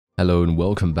Hello and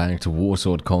welcome back to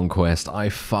Warsword Conquest. I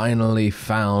finally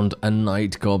found a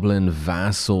Night Goblin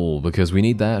Vassal because we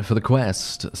need that for the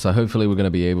quest. So hopefully we're going to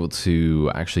be able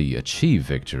to actually achieve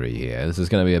victory here. This is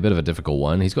going to be a bit of a difficult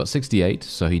one. He's got 68,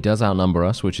 so he does outnumber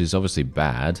us, which is obviously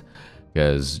bad.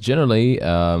 Because generally,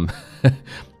 I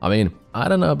mean, I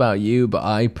don't know about you, but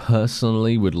I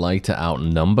personally would like to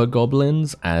outnumber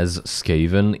goblins as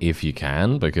Skaven if you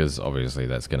can, because obviously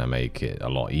that's going to make it a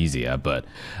lot easier, but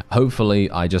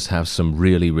hopefully I just have some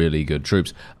really, really good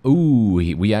troops. Ooh,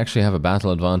 we actually have a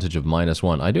battle advantage of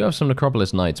 -1. I do have some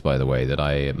Necropolis Knights, by the way, that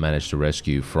I managed to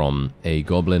rescue from a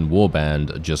goblin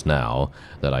warband just now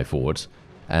that I fought.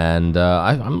 And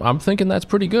I'm thinking that's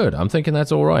pretty good. I'm thinking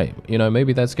that's all right. You know,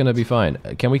 maybe that's going to be fine.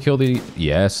 Can we kill the...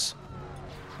 Yes.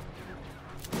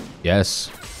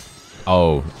 Yes.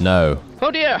 Oh, no.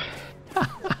 Oh, dear.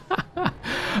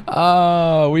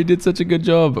 Oh, we did such a good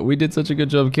job. We did such a good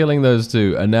job killing those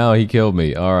two. And now he killed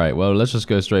me. All right, well, let's just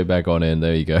go straight back on in.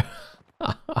 There you go.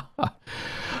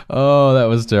 Oh, that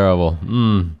was terrible.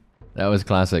 That was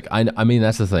classic. I mean,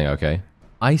 that's the thing, okay?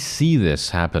 I see this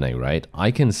happening, right?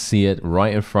 I can see it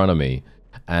right in front of me,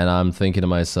 and I'm thinking to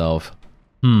myself,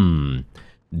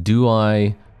 do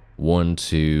I want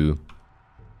to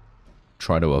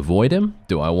try to avoid him?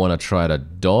 Do I want to try to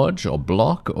dodge or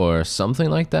block or something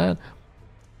like that?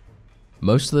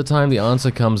 Most of the time the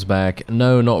answer comes back,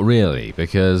 no, not really,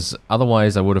 because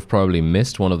otherwise I would have probably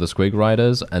missed one of the Squig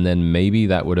Riders, and then maybe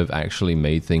that would have actually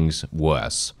made things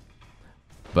worse.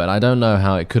 But I don't know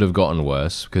how it could have gotten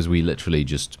worse, because we literally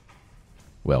just,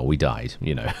 well, we died,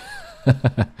 you know.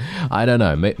 I don't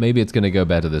know, maybe it's going to go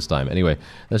better this time. Anyway,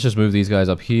 let's just move these guys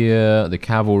up here. The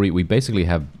cavalry, we basically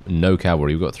have no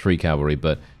cavalry. We've got 3 cavalry,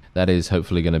 but that is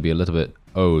hopefully going to be a little bit...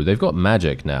 Oh, they've got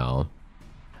magic now.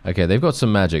 Okay, they've got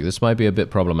some magic. This might be a bit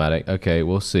problematic. Okay,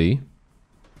 we'll see.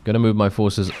 Gonna move my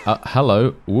forces...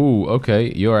 hello. Ooh,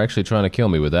 okay, you're actually trying to kill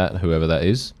me with that, whoever that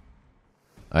is.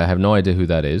 I have no idea who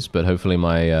that is, but hopefully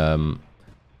my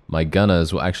my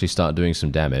gunners will actually start doing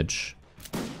some damage.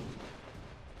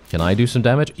 Can I do some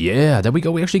damage? Yeah, there we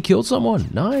go. We actually killed someone.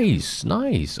 Nice,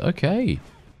 nice. Okay.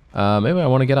 Maybe I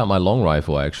want to get out my long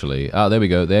rifle, actually. Ah, there we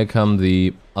go. There come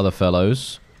the other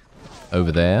fellows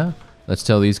over there. Let's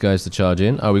tell these guys to charge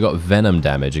in. Oh, we got venom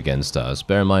damage against us.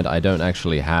 Bear in mind, I don't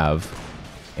actually have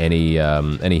any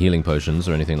healing potions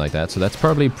or anything like that, so that's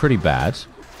probably pretty bad.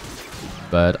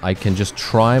 But I can just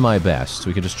try my best.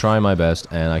 We can just try my best,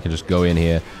 and I can just go in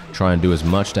here, try and do as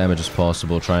much damage as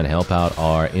possible, try and help out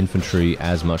our infantry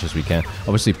as much as we can.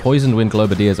 Obviously, Poisoned Wind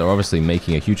Globadiers are obviously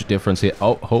making a huge difference here.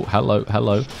 Oh, hello,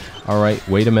 hello. All right,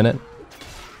 wait a minute.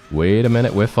 Wait a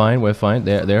minute, we're fine, we're fine.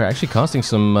 They're actually casting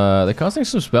some,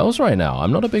 spells right now.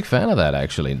 I'm not a big fan of that,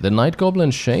 actually. The Night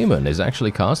Goblin Shaman is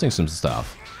actually casting some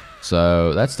stuff.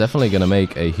 So that's definitely going to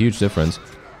make a huge difference.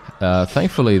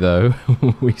 Thankfully, though,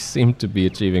 we seem to be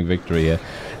achieving victory here.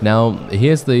 Now,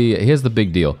 here's the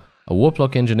big deal. A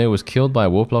Warplock Engineer was killed by a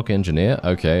Warplock Engineer.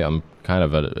 Okay, I'm kind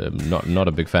of not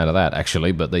a big fan of that,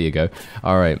 actually, but there you go.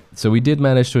 All right, so we did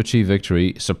manage to achieve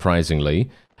victory,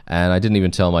 surprisingly, and I didn't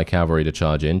even tell my cavalry to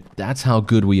charge in. That's how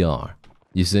good we are.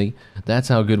 You see? That's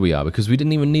how good we are, because we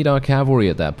didn't even need our cavalry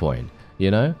at that point,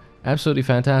 you know? Absolutely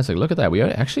fantastic. Look at that. We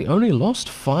actually only lost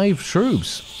 5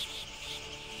 troops.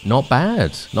 Not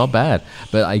bad, not bad.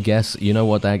 But I guess you know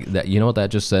what that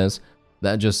just says.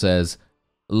 That just says,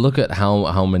 look at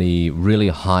how many really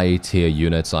high tier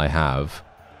units I have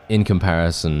in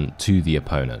comparison to the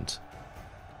opponent.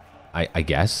 I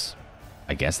guess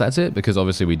that's it, because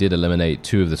obviously we did eliminate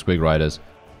 2 of the Squig Riders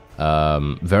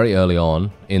very early on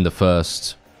in the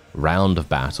first round of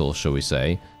battle, shall we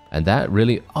say. And that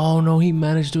really... Oh no, he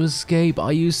managed to escape.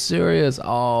 Are you serious?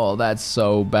 Oh, that's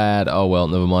so bad. Oh well,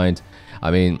 never mind. I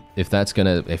mean, if that's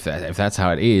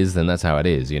how it is, then that's how it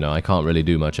is. You know, I can't really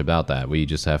do much about that. We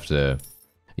just have to,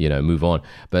 you know, move on.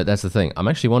 But that's the thing. I'm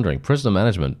actually wondering, prisoner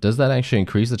management, does that actually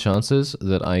increase the chances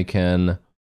that I can...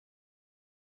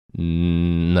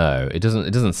 No, it doesn't.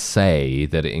 It doesn't say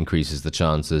that it increases the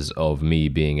chances of me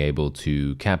being able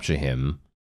to capture him.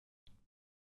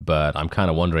 But I'm kind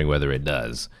of wondering whether it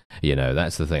does. You know,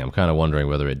 that's the thing. I'm kind of wondering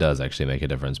whether it does actually make a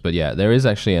difference. But yeah, there is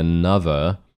actually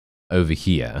another over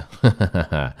here.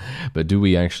 But do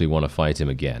we actually want to fight him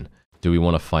again? Do we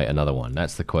want to fight another one?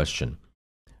 That's the question.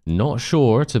 Not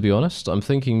sure, to be honest. I'm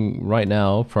thinking right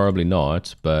now, probably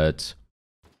not, but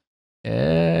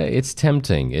it's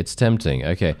tempting. It's tempting.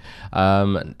 Okay,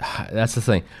 that's the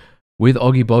thing. With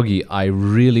Oggy Boggy, I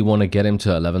really want to get him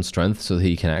to 11 strength so that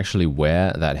he can actually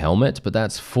wear that helmet, but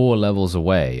that's 4 levels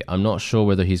away. I'm not sure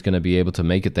whether he's going to be able to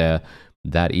make it there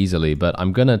that easily, but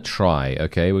I'm gonna try.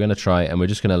 Okay, we're gonna try, and we're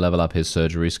just gonna level up his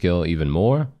surgery skill even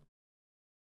more.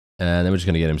 And then we're just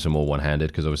going to get him some more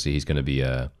one-handed, because obviously he's going to be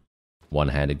a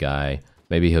one-handed guy.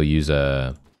 Maybe he'll use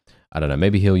a... I don't know,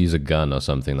 maybe he'll use a gun or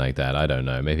something like that. I don't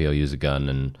know. Maybe he'll use a gun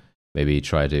and maybe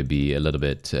try to be a little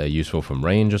bit useful from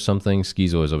range or something.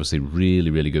 Schizo is obviously really,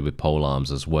 really good with pole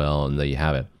arms as well, and there you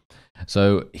have it.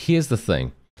 So here's the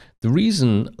thing. The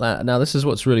reason... Now, this is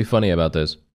what's really funny about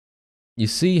this. You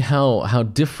see how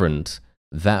different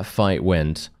that fight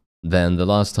went than the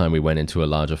last time we went into a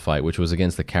larger fight, which was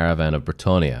against the Caravan of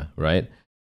Bretonnia, right?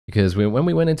 Because when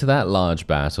we went into that large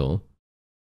battle,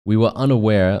 we were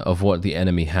unaware of what the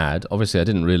enemy had. Obviously, I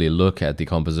didn't really look at the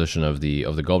composition of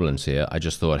the goblins here. I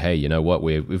just thought, hey, you know what?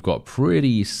 We've got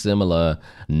pretty similar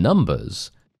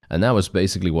numbers. And that was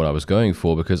basically what I was going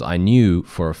for, because I knew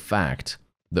for a fact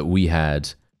that we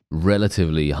had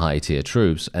relatively high-tier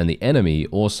troops, and the enemy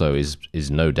also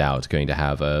is no doubt going to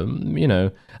have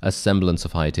a semblance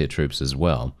of high-tier troops as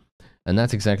well. And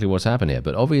that's exactly what's happened here.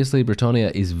 But obviously, Bretonnia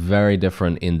is very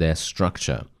different in their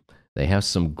structure. They have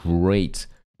some great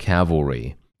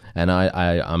cavalry, and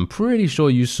I'm pretty sure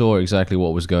you saw exactly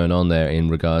what was going on there in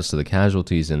regards to the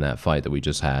casualties in that fight that we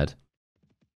just had,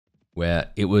 where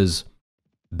it was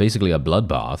basically a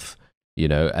bloodbath. You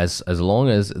know, as long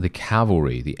as the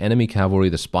cavalry, the enemy cavalry,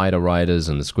 the spider riders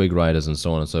and the squig riders and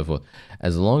so on and so forth,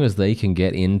 as long as they can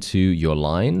get into your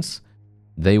lines,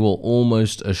 they will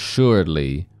almost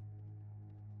assuredly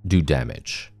do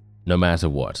damage, no matter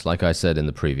what. Like I said in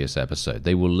the previous episode,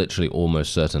 they will literally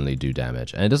almost certainly do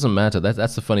damage. And it doesn't matter,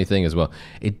 that's the funny thing as well,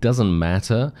 it doesn't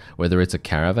matter whether it's a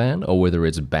caravan or whether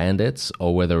it's bandits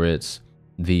or whether it's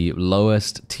the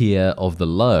lowest tier of the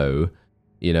low.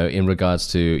 You know, in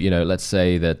regards to, you know, let's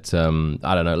say that,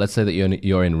 I don't know, let's say that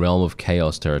you're in Realm of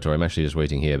Chaos territory. I'm actually just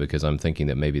waiting here because I'm thinking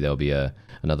that maybe there'll be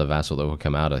another vassal that will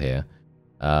come out of here.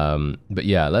 But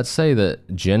yeah, let's say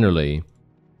that generally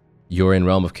you're in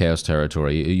Realm of Chaos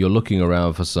territory. You're looking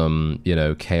around for some, you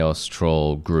know, Chaos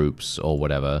Troll groups or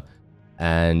whatever.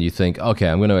 And you think, okay,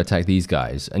 I'm going to attack these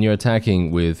guys. And you're attacking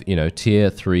with, you know,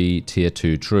 tier 3, tier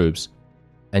 2 troops.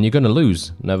 And you're going to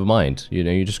lose. Never mind. You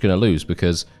know, you're just going to lose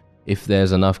because... if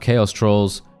there's enough Chaos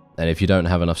Trolls, and if you don't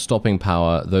have enough stopping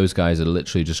power, those guys are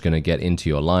literally just going to get into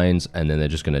your lines, and then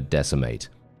they're just going to decimate.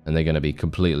 And they're going to be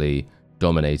completely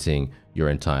dominating your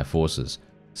entire forces.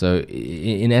 So,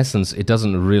 in essence, it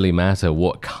doesn't really matter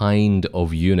what kind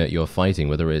of unit you're fighting,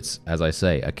 whether it's, as I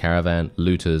say, a caravan,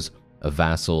 looters, a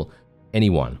vassal,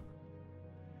 anyone.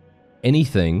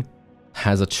 Anything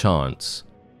has a chance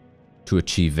to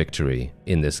achieve victory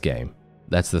in this game.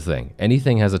 That's the thing.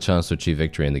 Anything has a chance to achieve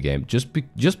victory in the game, just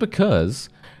because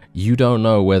you don't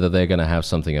know whether they're going to have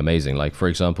something amazing. Like, for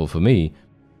example, for me,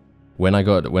 when I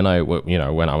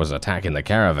was attacking the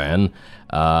caravan,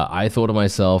 I thought to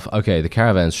myself, okay, the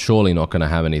caravan's surely not going to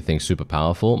have anything super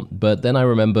powerful. But then I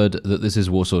remembered that this is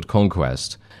Warsword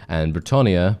Conquest, and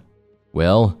Bretonnia,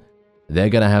 well, they're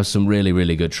going to have some really,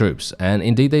 really good troops. And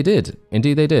indeed they did.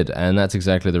 Indeed they did. And that's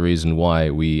exactly the reason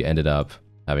why we ended up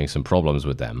having some problems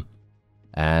with them.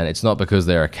 And it's not because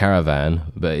they're a caravan,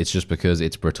 but it's just because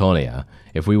it's Bretonnia.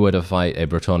 If we were to fight a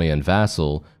Bretonnian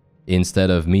vassal, instead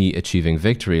of me achieving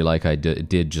victory like I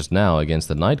did just now against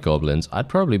the Night Goblins, I'd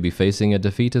probably be facing a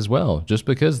defeat as well, just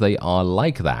because they are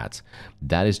like that.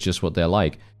 That is just what they're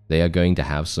like. They are going to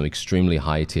have some extremely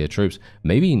high-tier troops.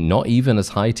 Maybe not even as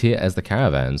high-tier as the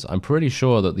caravans. I'm pretty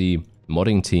sure that the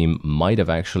modding team might have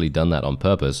actually done that on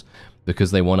purpose,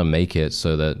 because they want to make it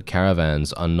so that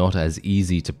caravans are not as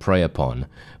easy to prey upon.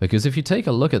 Because if you take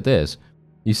a look at this,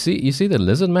 you see the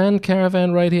Lizardman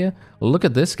caravan right here? Look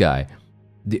at this guy.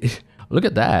 Look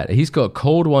at that. He's got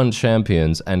Cold One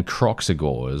champions and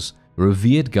Croxigors,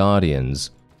 revered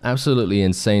guardians, absolutely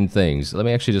insane things. Let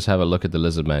me actually just have a look at the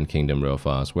Lizardman kingdom real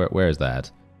fast. Where is that?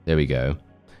 There we go.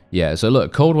 Yeah, so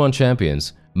look, Cold One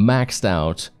champions, maxed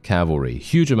out cavalry,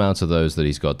 huge amounts of those that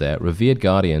he's got there, revered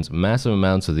guardians, massive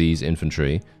amounts of these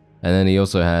infantry, and then he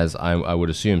also has, I would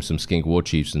assume, some skink war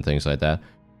chiefs and things like that.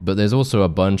 But there's also a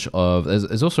bunch of,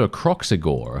 there's also a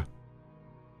Croxigor,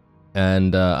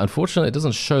 and unfortunately it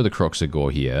doesn't show the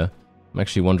Croxigor here. I'm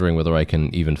actually wondering whether I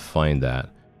can even find that.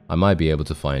 I might be able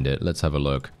to find it. Let's have a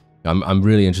look. I'm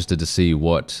really interested to see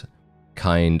what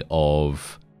kind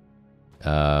of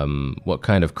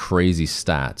crazy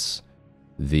stats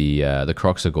the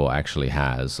Croxigor actually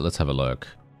has. Let's have a look.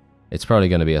 It's probably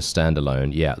going to be a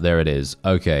standalone. Yeah, there it is.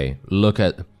 Okay, look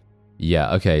at...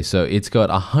 Yeah, okay, so it's got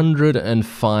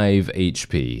 105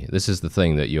 HP. This is the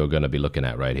thing that you're going to be looking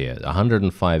at right here.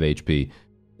 105 HP.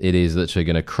 It is literally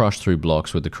going to crush through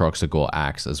blocks with the Croxigor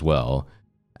axe as well.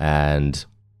 And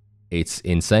it's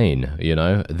insane, you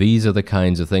know? These are the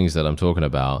kinds of things that I'm talking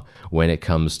about when it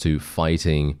comes to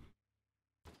fighting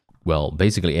well,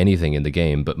 basically anything in the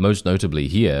game, but most notably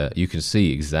here, you can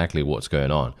see exactly what's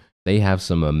going on. They have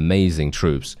some amazing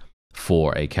troops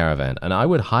for a caravan, and I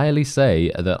would highly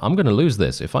say that I'm going to lose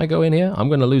this. If I go in here, I'm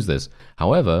going to lose this.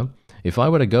 However, if I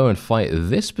were to go and fight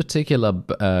this particular,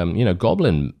 you know,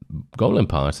 goblin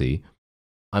party,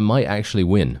 I might actually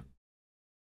win.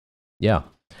 Yeah,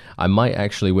 I might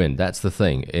actually win. That's the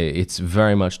thing. It's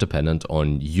very much dependent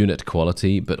on unit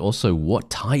quality, but also what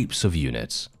types of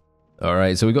units.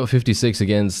 Alright, so we got 56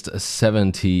 against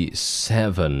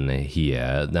 77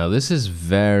 here. Now this is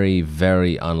very,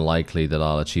 very unlikely that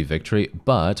I'll achieve victory,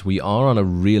 but we are on a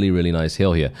really, really nice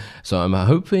hill here. So I'm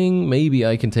hoping maybe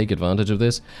I can take advantage of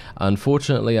this.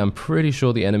 Unfortunately, I'm pretty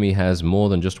sure the enemy has more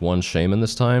than just one shaman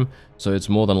this time, so it's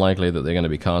more than likely that they're going to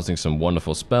be casting some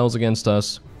wonderful spells against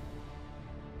us.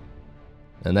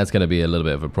 And that's going to be a little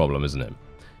bit of a problem, isn't it?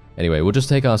 Anyway, we'll just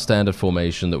take our standard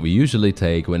formation that we usually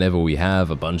take whenever we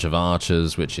have a bunch of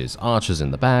archers, which is archers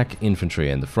in the back, infantry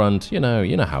in the front. You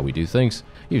know how we do things.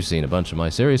 You've seen a bunch of my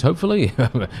series, hopefully.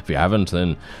 If you haven't,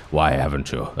 then why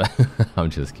haven't you? I'm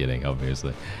just kidding,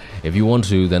 obviously. If you want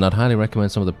to, then I'd highly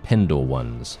recommend some of the Pendor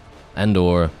ones.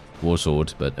 And/or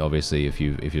Warsword, but obviously if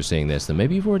you're seeing this, then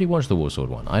maybe you've already watched the Warsword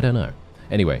one. I don't know.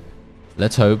 Anyway,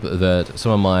 let's hope that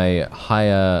some of my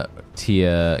higher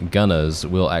tier gunners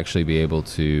will actually be able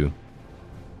to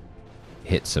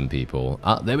hit some people.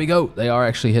 Ah, there we go. They are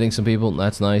actually hitting some people.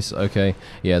 That's nice. Okay.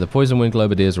 Yeah, the Poison Wind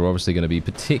Globadiers are obviously going to be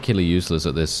particularly useless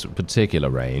at this particular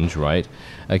range, right?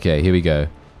 Okay, here we go.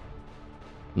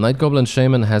 Night Goblin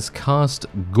Shaman has cast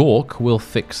Gork will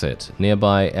fix it.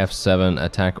 Nearby F7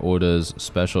 attack orders.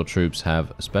 Special troops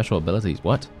have special abilities.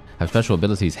 What? Have special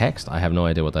abilities hexed? I have no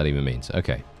idea what that even means.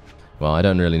 Okay. Well, I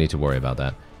don't really need to worry about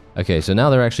that. Okay, so now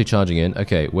they're actually charging in.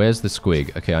 Okay, where's the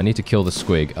squig? Okay, I need to kill the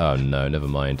squig. Oh, no, never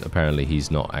mind. Apparently,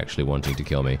 he's not actually wanting to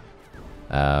kill me.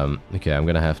 Okay, I'm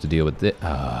going to have to deal with this.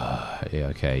 Yeah,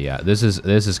 okay, yeah. This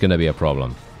is going to be a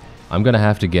problem. I'm going to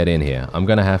have to get in here. I'm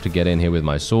going to have to get in here with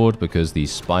my sword because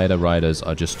these spider riders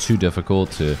are just too difficult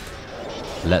to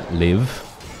let live.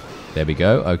 There we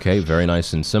go. Okay, very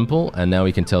nice and simple. And now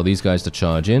we can tell these guys to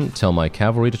charge in. Tell my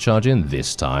cavalry to charge in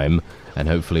this time. And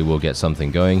hopefully we'll get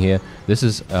something going here. This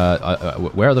is...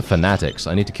 where are the fanatics?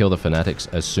 I need to kill the fanatics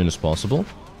as soon as possible.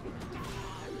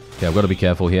 Okay, I've got to be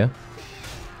careful here.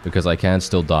 Because I can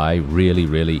still die really,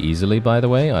 really easily, by the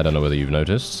way. I don't know whether you've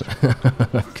noticed.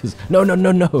 No, no,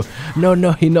 no, no. No,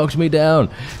 no, he knocked me down.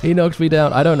 He knocked me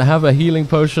down. I don't have a healing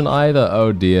potion either.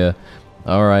 Oh, dear.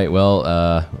 Alright, well,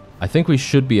 I think we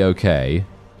should be okay.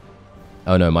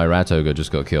 Oh, no, my rat ogre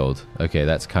just got killed. Okay,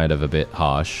 that's kind of a bit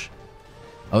harsh.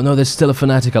 Oh no, there's still a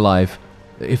fanatic alive.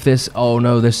 If this... Oh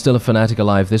no, there's still a fanatic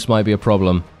alive. This might be a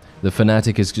problem. The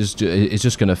fanatic is just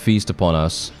going to feast upon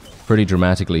us pretty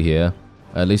dramatically here.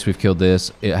 At least we've killed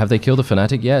this. Have they killed the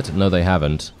fanatic yet? No, they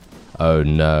haven't. Oh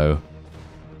no.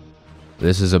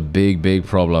 This is a big, big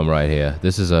problem right here.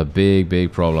 This is a big,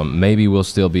 big problem. Maybe we'll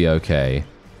still be okay.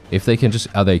 If they can just...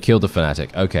 Oh, they killed the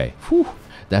fanatic. Okay. Whew.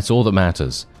 That's all that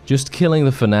matters. Just killing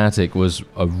the fanatic was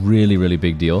a really, really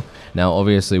big deal. Now,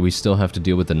 obviously, we still have to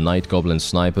deal with the Night Goblin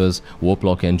snipers.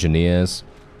 Warplock engineers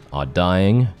are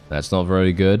dying. That's not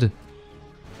very good.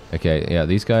 Okay, yeah,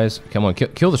 these guys... Come on,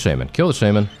 kill the shaman. Kill the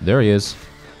shaman. There he is.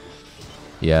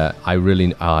 Yeah, I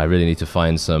really need to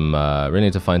find some... really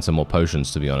need to find some more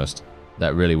potions, to be honest.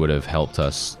 That really would have helped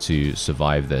us to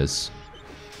survive this.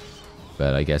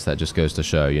 But I guess that just goes to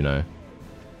show, you know...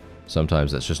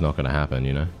 Sometimes that's just not going to happen,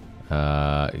 you know?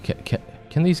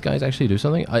 Can these guys actually do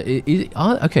something?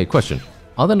 Okay, question.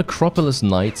 Are the Necropolis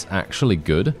Knights actually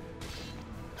good?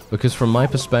 Because from my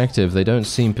perspective, they don't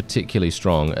seem particularly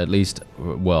strong. At least,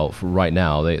 well, for right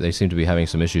now, they seem to be having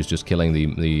some issues just killing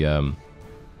the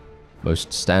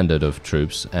most standard of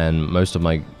troops, and most of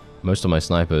my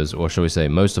snipers, or shall we say,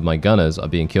 most of my gunners are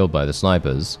being killed by the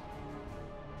snipers,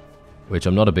 which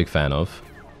I'm not a big fan of.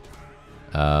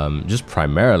 Just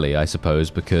primarily, I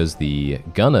suppose, because the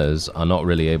gunners are not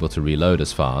really able to reload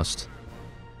as fast.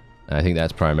 And I think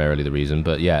that's primarily the reason.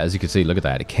 But yeah, as you can see, look at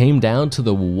that. It came down to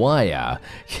the wire.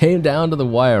 Came down to the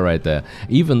wire right there.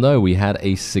 Even though we had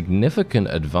a significant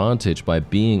advantage by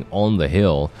being on the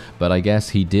hill. But I guess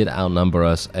he did outnumber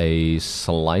us a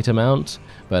slight amount.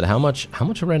 But how much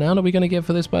renown are we going to get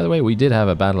for this, by the way? We did have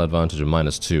a battle advantage of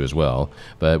 -2 as well.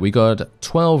 But we got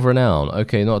 12 renown.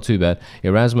 Okay, not too bad.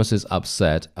 Erasmus is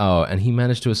upset. Oh, and he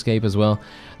managed to escape as well.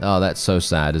 Oh, that's so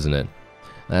sad, isn't it?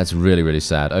 That's really, really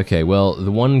sad. Okay, well,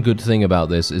 the one good thing about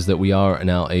this is that we are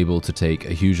now able to take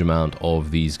a huge amount of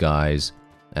these guys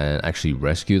and actually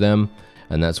rescue them.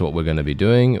 And that's what we're going to be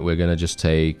doing. We're going to just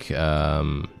take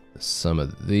some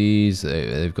of these.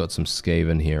 They've got some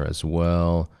Skaven here as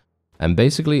well. And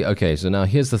basically, okay, so now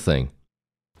here's the thing.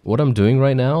 What I'm doing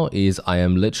right now is I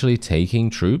am literally taking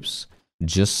troops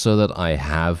just so that I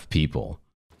have people.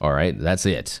 Alright, that's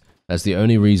it. That's the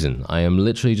only reason. I am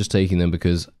literally just taking them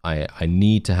because I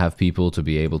need to have people to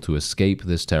be able to escape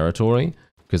this territory,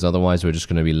 because otherwise we're just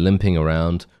going to be limping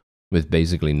around with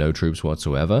basically no troops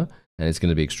whatsoever, and it's going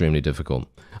to be extremely difficult.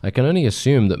 I can only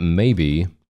assume that maybe...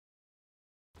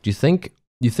 Do you think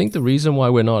the reason why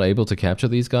we're not able to capture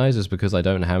these guys is because I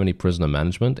don't have any prisoner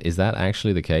management? Is that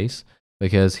actually the case?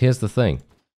 Because here's the thing.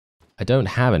 I don't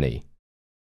have any,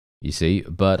 you see,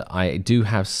 but I do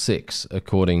have 6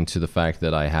 according to the fact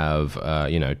that I have,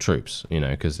 you know, troops, you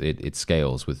know, because it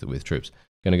scales with troops.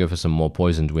 Gonna go for some more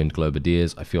Poisoned Wind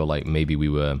Globadiers. I feel like maybe we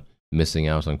were missing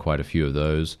out on quite a few of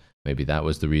those. Maybe that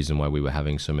was the reason why we were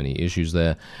having so many issues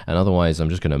there. And otherwise, I'm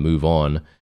just gonna move on.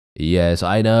 Yes,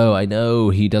 I know,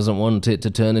 he doesn't want it to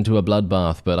turn into a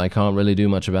bloodbath, but I can't really do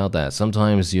much about that.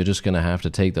 Sometimes you're just gonna have to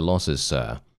take the losses,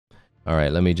 sir.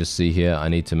 Alright, let me just see here. I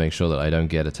need to make sure that I don't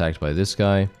get attacked by this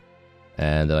guy,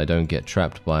 and that I don't get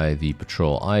trapped by the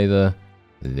patrol either.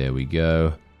 There we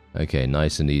go. Okay,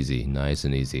 nice and easy, nice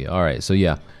and easy. Alright, so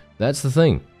yeah, that's the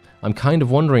thing. I'm kind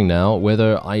of wondering now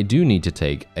whether I do need to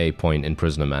take a point in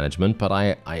prisoner management, but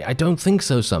I don't think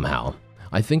so somehow.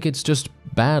 I think it's just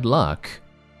bad luck.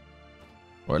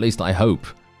 Or at least I hope.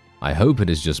 I hope it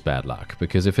is just bad luck,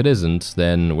 because if it isn't,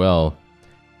 then, well,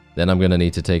 then I'm going to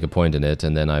need to take a point in it,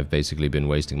 and then I've basically been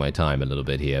wasting my time a little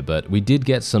bit here. But we did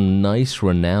get some nice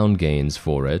renown gains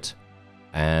for it,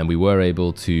 and we were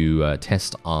able to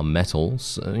test our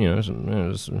metals. You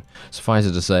know, suffice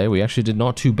it to say, we actually did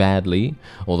not too badly,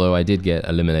 although I did get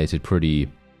eliminated pretty...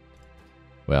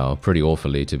 well, pretty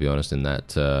awfully, to be honest, in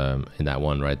that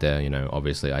one right there. You know,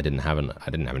 obviously I didn't have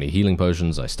any healing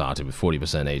potions. I started with 40%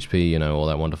 HP, you know, all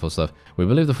that wonderful stuff. We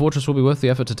believe the fortress will be worth the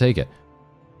effort to take it.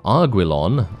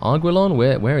 Arguilon?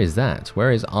 Where is that?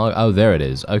 Where is oh, there it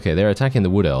is. Okay, they're attacking the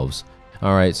Wood Elves.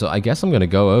 Alright, so I guess I'm going to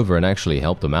go over and actually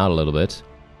help them out a little bit.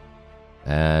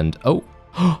 And, oh,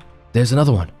 there's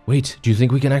another one. Wait, do you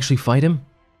think we can actually fight him?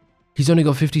 He's only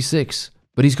got 56,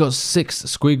 but he's got 6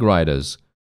 Squig Riders.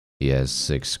 He has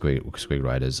 6 Squig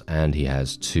Riders, and he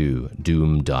has 2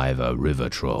 Doom Diver River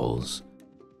Trolls.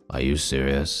 Are you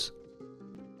serious?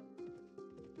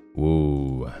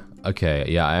 Ooh. Okay,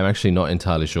 yeah, I'm actually not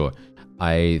entirely sure.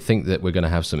 I think that we're going to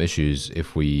have some issues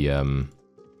if we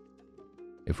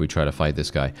try to fight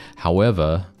this guy.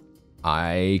 However,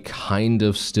 I kind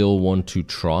of still want to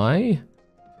try.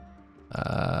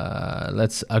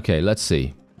 Let's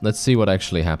see. Let's see what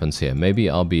actually happens here. Maybe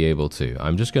I'll be able to.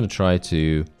 I'm just going to try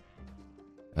to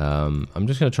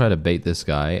bait this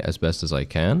guy as best as I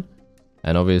can.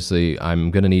 And obviously,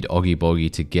 I'm going to need Oggy Boggy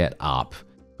to get up,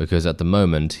 because at the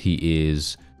moment he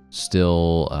is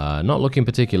still not looking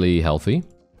particularly healthy.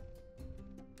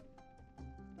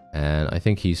 And I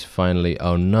think he's finally...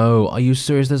 oh no, are you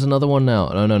serious? There's another one now.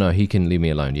 No, he can leave me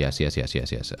alone. Yes.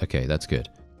 Okay, that's good.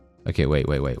 Okay, wait.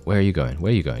 Where are you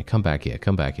going? Come back here.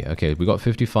 Okay, we got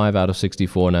 55 out of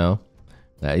 64 now.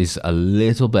 That is a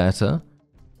little better.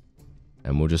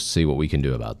 And we'll just see what we can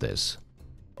do about this.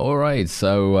 Alright,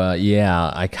 so yeah,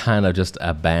 I kind of just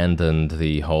abandoned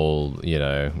the whole, you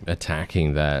know,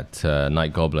 attacking that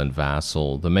Night Goblin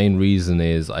vassal. The main reason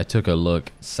is I took a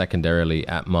look secondarily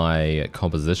at my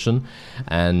composition,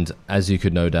 and as you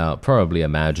could no doubt probably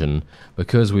imagine,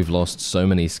 because we've lost so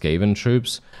many Skaven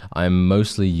troops, I'm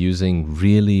mostly using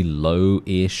really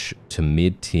low-ish to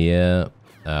mid-tier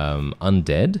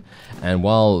undead, and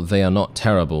while they are not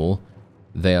terrible,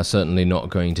 they are certainly not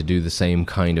going to do the same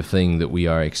kind of thing that we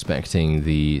are expecting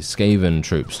the Skaven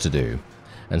troops to do.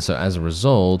 And so as a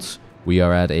result, we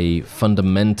are at a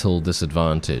fundamental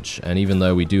disadvantage. And even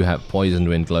though we do have Poisoned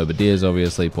Wind Globadiers,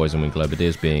 obviously, Poisoned Wind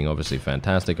Globadiers being obviously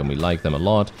fantastic and we like them a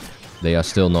lot, they are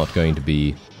still not going to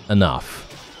be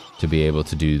enough to be able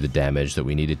to do the damage that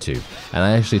we needed to. And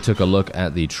I actually took a look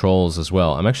at the trolls as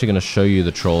well. I'm actually going to show you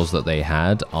the trolls that they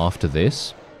had after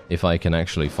this. If I can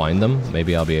actually find them,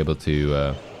 maybe I'll be able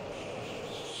to,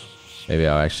 maybe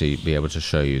I'll actually be able to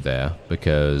show you there,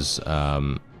 because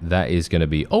that is going to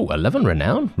be, oh, 11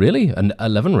 renown? Really? An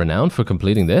 11 renown for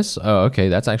completing this? Oh, okay,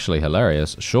 that's actually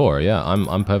hilarious. Sure, yeah,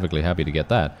 I'm perfectly happy to get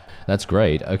that. That's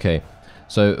great. Okay,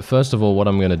 so first of all, what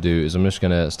I'm going to do is I'm just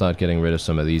going to start getting rid of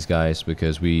some of these guys,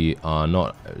 because we are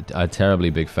not a terribly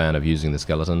big fan of using the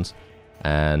skeletons,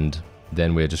 and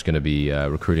then we're just going to be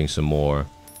recruiting some more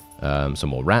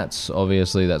rats,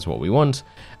 obviously, that's what we want.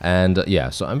 And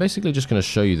yeah, so I'm basically just going to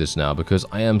show you this now, because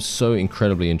I am so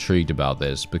incredibly intrigued about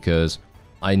this, because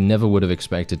I never would have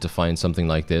expected to find something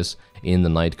like this in the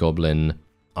Night Goblin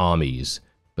armies.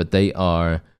 But they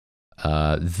are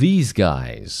these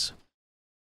guys.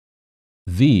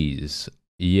 these,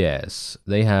 yes,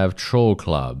 they have troll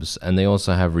clubs, and they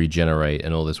also have regenerate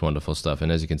and all this wonderful stuff.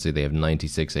 And as you can see, they have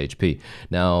 96 HP.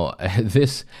 Now,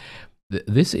 this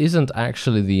isn't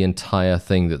actually the entire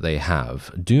thing that they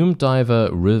have. Doom Diver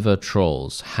River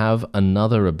Trolls have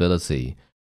another ability,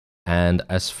 and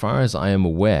as far as I am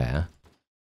aware...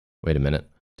 Wait a minute.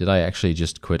 Did I actually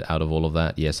just quit out of all of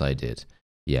that? Yes, I did.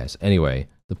 Yes. Anyway,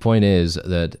 the point is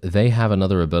that they have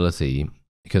another ability,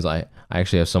 because I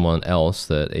actually have someone else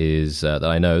that is that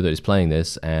I know that is playing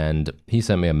this, and he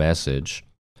sent me a message,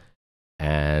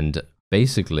 and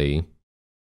basically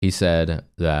he said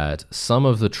that some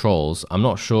of the trolls, I'm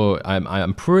not sure,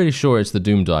 I'm pretty sure it's the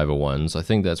Doom Diver ones, I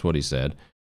think that's what he said,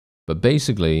 but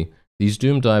basically these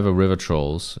Doom Diver River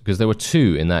Trolls, because there were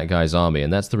 2 in that guy's army,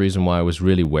 and that's the reason why I was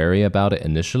really wary about it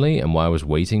initially, and why I was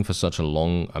waiting for such a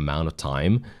long amount of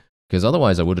time, because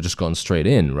otherwise I would have just gone straight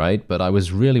in, right? But I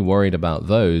was really worried about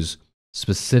those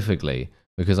specifically,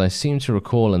 because I seem to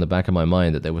recall in the back of my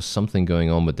mind that there was something going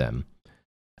on with them.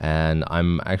 And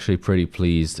I'm actually pretty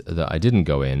pleased that I didn't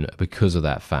go in because of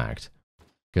that fact.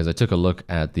 Because I took a look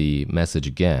at the message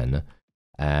again,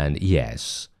 and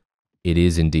yes, it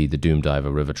is indeed the Doom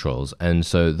Diver River Trolls. And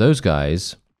so those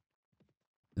guys,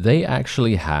 they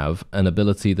actually have an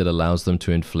ability that allows them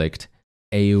to inflict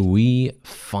AoE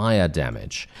fire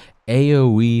damage.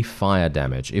 AoE fire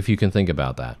damage, if you can think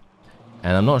about that.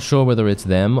 And I'm not sure whether it's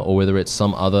them or whether it's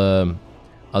some other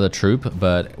troop,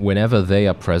 but whenever they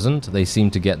are present, they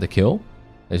seem to get the kill.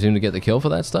 They seem to get the kill for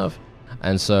that stuff.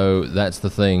 And so that's the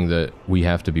thing that we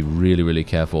have to be really, really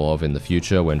careful of in the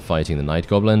future when fighting the Night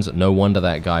Goblins. No wonder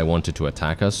that guy wanted to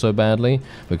attack us so badly,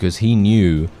 because he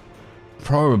knew,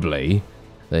 probably,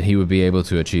 that he would be able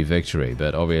to achieve victory.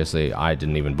 But obviously, I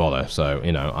didn't even bother, so,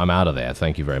 you know, I'm out of there.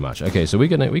 Thank you very much. Okay, so we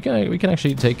can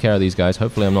actually take care of these guys.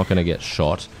 Hopefully I'm not going to get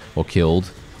shot or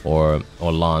killed or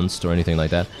lanced or anything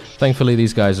like that. Thankfully,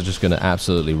 these guys are just going to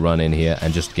absolutely run in here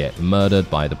and just get murdered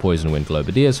by the Poison Wind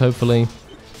Globadiers, hopefully.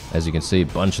 As you can see, a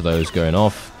bunch of those going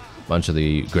off. A bunch of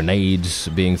the grenades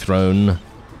being thrown.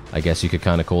 I guess you could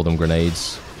kind of call them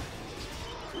grenades.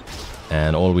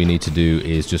 And all we need to do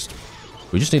is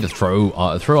we just need to throw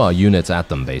our units at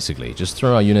them, basically. Just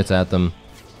throw our units at them.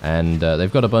 And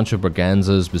they've got a bunch of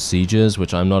Braganzas, Besiegers,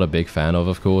 which I'm not a big fan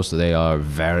of course. They are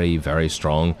very, very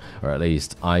strong. Or at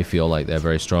least I feel like they're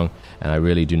very strong. And I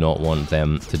really do not want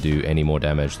them to do any more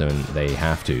damage than they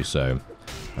have to. So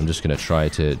I'm just going to try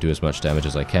to do as much damage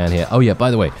as I can here. Oh yeah,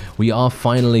 by the way, we are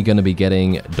finally going to be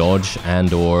getting Dodge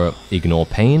and or Ignore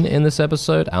Pain in this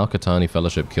episode. Al-Qatani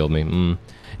Fellowship killed me.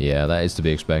 Yeah, that is to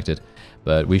be expected.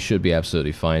 But we should be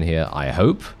absolutely fine here, I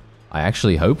hope. I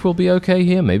actually hope we'll be okay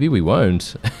here. Maybe we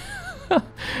won't.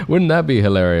 Wouldn't that be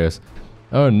hilarious?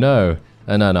 Oh no.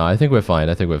 No, I think we're fine.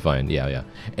 I think we're fine. Yeah.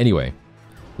 Anyway,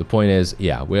 the point is,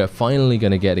 yeah, we're finally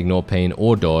going to get Ignore Pain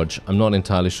or Dodge. I'm not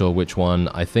entirely sure which one.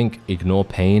 I think Ignore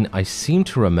Pain, I seem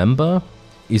to remember,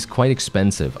 is quite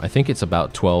expensive. I think it's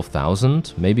about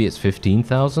 12,000. Maybe it's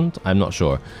 15,000. I'm not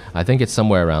sure. I think it's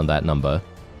somewhere around that number.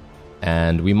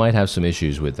 And we might have some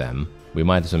issues with them. We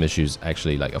might have some issues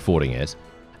actually like affording it.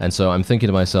 And so I'm thinking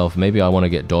to myself, maybe I want to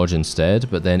get Dodge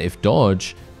instead. But then if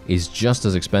Dodge is just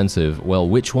as expensive, well,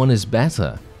 which one is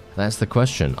better? That's the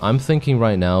question. I'm thinking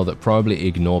right now that probably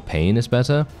Ignore Pain is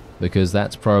better, because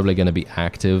that's probably going to be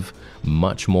active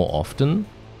much more often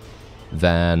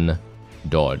than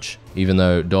Dodge. Even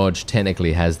though Dodge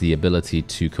technically has the ability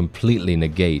to completely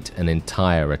negate an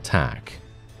entire attack.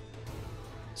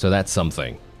 So that's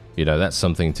something. You know, that's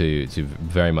something to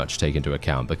very much take into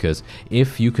account, because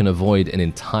if you can avoid an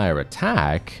entire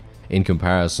attack in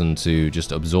comparison to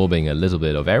just absorbing a little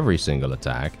bit of every single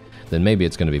attack, then maybe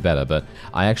it's going to be better. But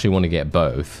I actually want to get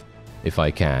both if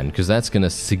I can, because that's going to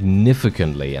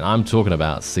significantly, and I'm talking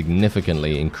about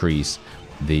significantly, increase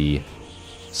the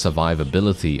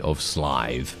survivability of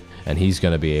Slythe. And he's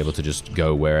going to be able to just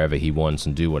go wherever he wants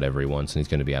and do whatever he wants, and he's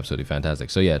going to be absolutely fantastic.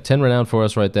 So yeah, 10 renown for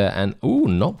us right there, and ooh,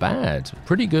 not bad.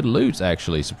 Pretty good loot,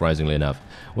 actually, surprisingly enough.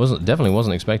 Definitely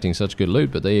wasn't expecting such good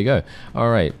loot, but there you go. All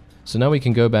right, so now we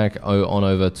can go back on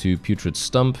over to Putrid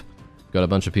Stump. Got a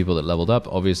bunch of people that leveled up.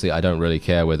 Obviously, I don't really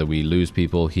care whether we lose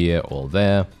people here or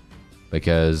there,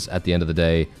 because at the end of the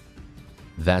day,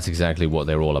 that's exactly what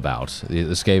they're all about. The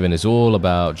Skaven is all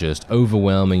about just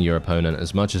overwhelming your opponent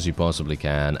as much as you possibly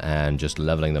can and just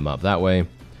leveling them up that way.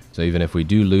 So even if we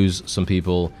do lose some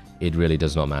people, it really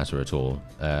does not matter at all,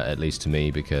 at least to me,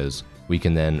 because we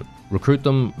can then recruit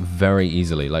them very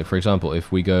easily. Like, for example,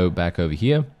 if we go back over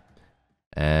here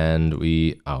and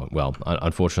we... Oh, well,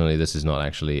 unfortunately, this is not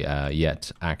actually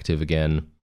yet active again.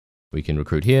 We can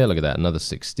recruit here. Look at that, another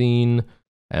 16.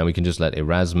 And we can just let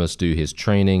Erasmus do his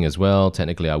training as well.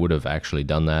 Technically, I would have actually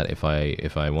done that if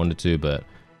I wanted to, but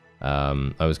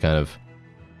I was kind of...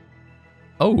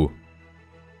 Oh!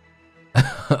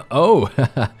 Oh!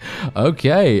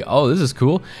 Okay. Oh, this is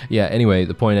cool. Yeah, anyway,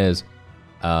 the point is,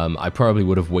 I probably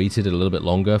would have waited a little bit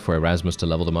longer for Erasmus to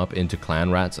level them up into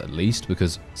clan rats at least,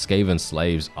 because Skaven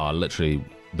slaves are literally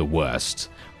the worst.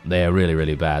 They're really,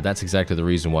 really bad. That's exactly the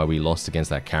reason why we lost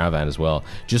against that caravan as well.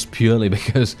 Just purely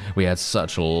because we had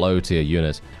such a low tier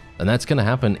unit. And that's going to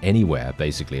happen anywhere,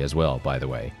 basically, as well, by the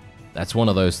way. That's one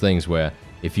of those things where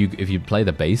if you play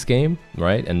the base game,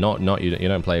 right, and you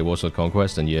don't play Warsword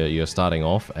Conquest, and you're starting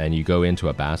off and you go into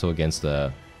a battle against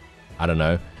a, I don't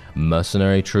know,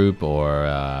 mercenary troop, or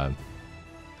I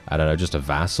don't know, just a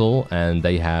vassal, and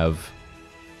they have,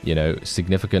 you know,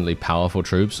 significantly powerful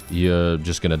troops, you're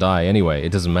just gonna die anyway.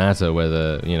 It doesn't matter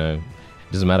whether, you know,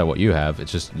 it doesn't matter what you have,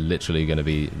 it's just literally gonna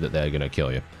be that they're gonna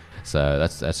kill you. So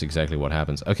that's exactly what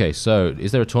happens. Okay, so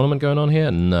is there a tournament going on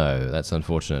here? No, that's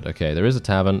unfortunate. Okay, there is a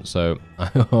tavern, so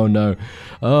oh no.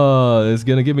 Oh, it's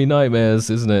gonna give me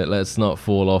nightmares, isn't it? Let's not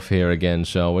fall off here again,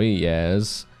 shall we?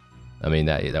 Yes. I mean,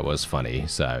 that was funny,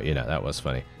 so, you know, that was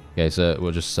funny. Okay, so we'll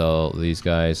just sell these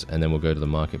guys, and then we'll go to the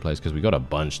marketplace, because we got a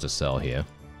bunch to sell here.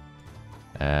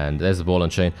 And there's the ball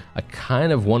and chain. I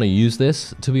kind of want to use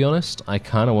this, to be honest. I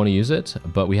kind of want to use it,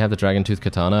 but we have the Dragon Tooth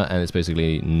Katana, and it's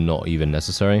basically not even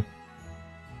necessary.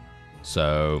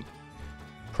 So,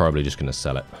 probably just going to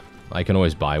sell it. I can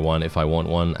always buy one if I want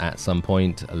one at some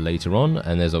point later on.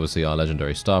 And there's obviously our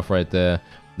legendary staff right there.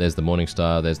 There's the Morning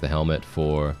Star. There's the helmet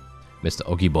for Mr.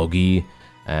 Oggy Boggy.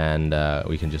 And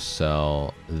we can just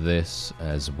sell this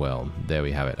as well. There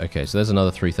we have it. Okay, so there's another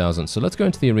 3,000. So let's go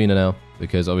into the arena now,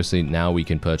 because obviously now we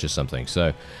can purchase something.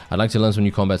 So I'd like to learn some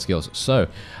new combat skills. So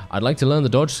I'd like to learn the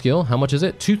dodge skill. How much is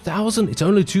it? 2,000? It's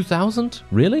only 2,000?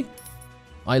 Really?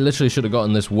 I literally should have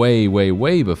gotten this way, way,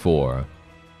 way before.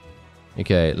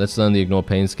 Okay, let's learn the ignore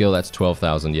pain skill. That's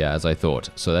 12,000, yeah, as I thought.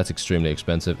 So that's extremely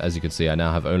expensive. As you can see, I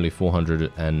now have only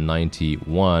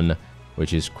 491,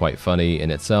 which is quite funny in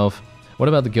itself. What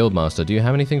about the Guildmaster? Do you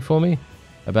have anything for me?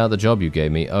 About the job you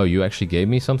gave me? Oh, you actually gave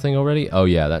me something already? Oh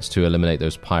yeah, that's to eliminate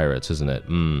those pirates, isn't it?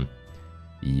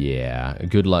 Yeah,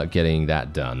 good luck getting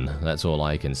that done. That's all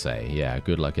I can say. Yeah,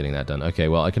 good luck getting that done. Okay,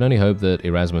 well, I can only hope that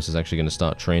Erasmus is actually going to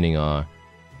start training our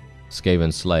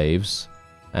Skaven slaves.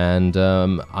 And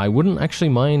I wouldn't actually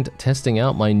mind testing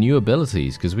out my new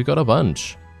abilities, because we got a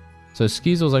bunch. So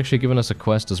Skeezel's actually given us a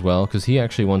quest as well, because he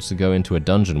actually wants to go into a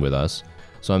dungeon with us.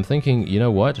 So I'm thinking, you know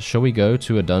what? Shall we go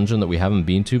to a dungeon that we haven't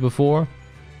been to before?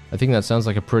 I think that sounds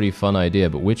like a pretty fun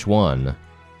idea, but which one?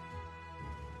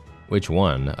 Which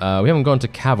one? We haven't gone to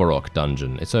Kavarok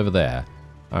dungeon. It's over there.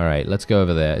 Alright, let's go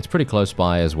over there. It's pretty close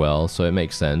by as well, so it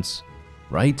makes sense.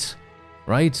 Right?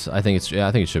 Right? I think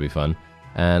it should be fun.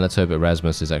 And let's hope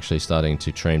Erasmus is actually starting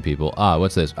to train people. Ah,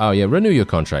 what's this? Oh yeah, renew your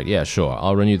contract. Yeah, sure.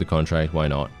 I'll renew the contract. Why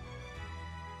not?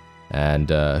 And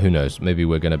who knows, maybe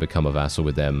we're going to become a vassal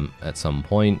with them at some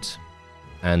point.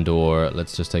 And or,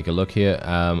 let's just take a look here.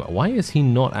 Why is he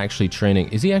not actually training?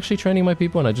 Is he actually training my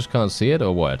people and I just can't see it,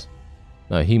 or what?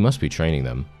 No, he must be training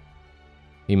them.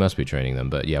 He must be training them,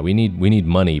 but yeah, we need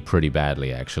money pretty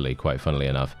badly, actually, quite funnily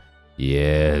enough.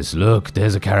 Yes, look,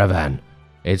 there's a caravan.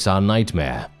 It's our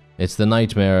nightmare. It's the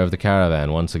nightmare of the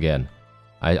caravan once again.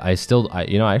 I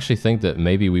actually think that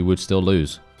maybe we would still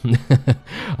lose.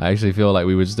 I actually feel like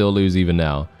we would still lose even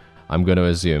now. I'm going to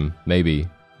assume. Maybe.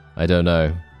 I don't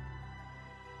know.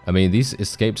 I mean, these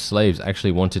escaped slaves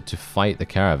actually wanted to fight the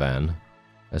caravan,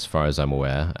 as far as I'm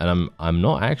aware. And I'm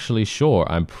not actually sure.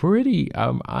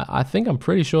 I think I'm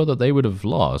pretty sure that they would have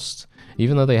lost.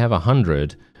 Even though they have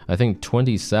 100. I think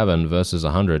 27 versus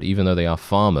 100, even though they are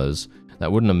farmers,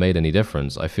 that wouldn't have made any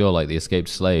difference. I feel like the escaped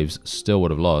slaves still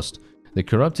would have lost. The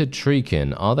corrupted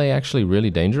treekin, are they actually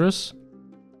really dangerous?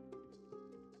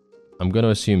 I'm going to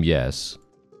assume yes.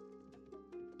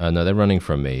 No, they're running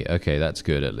from me. Okay, that's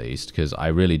good at least, because I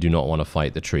really do not want to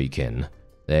fight the treekin.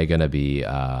 They're going to be,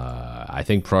 I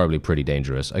think, probably pretty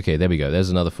dangerous. Okay, there we go. There's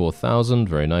another 4,000.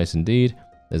 Very nice indeed.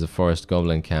 There's a forest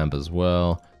goblin camp as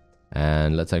well.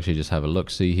 And let's actually just have a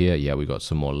look-see here. Yeah, we got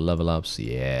some more level ups.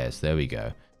 Yes, there we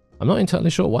go. I'm not entirely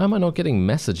sure. Why am I not getting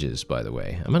messages, by the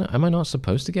way? Am I not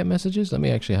supposed to get messages? Let me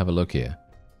actually have a look here.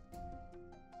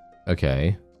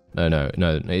 Okay. No.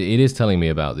 It is telling me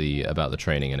about the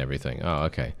training and everything. Oh,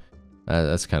 okay.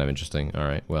 That's kind of interesting. All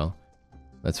right, well,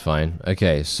 that's fine.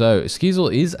 Okay, so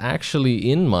Skeezel is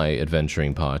actually in my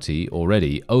adventuring party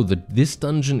already. Oh, this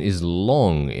dungeon is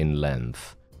long in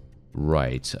length.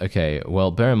 Right. Okay,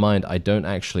 well, bear in mind, I don't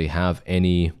actually have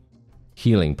any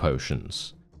healing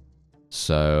potions.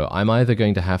 So I'm either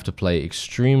going to have to play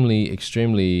extremely,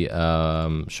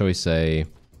 shall we say,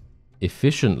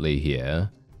 efficiently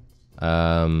here,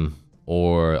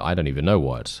 or I don't even know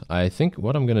what. I think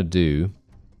what I'm going to do...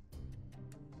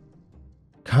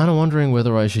 Kind of wondering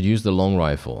whether I should use the long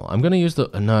rifle. I'm going to use the...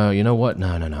 No, you know what?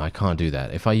 No, I can't do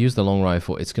that. If I use the long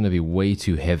rifle, it's going to be way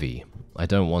too heavy. I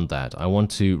don't want that. I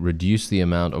want to reduce the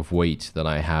amount of weight that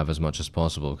I have as much as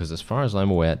possible, because as far as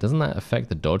I'm aware, doesn't that affect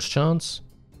the dodge chance?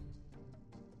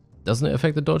 Doesn't it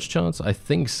affect the dodge chance? I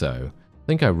think so. I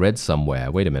think I read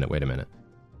somewhere. Wait a minute.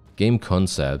 Game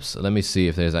concepts. Let me see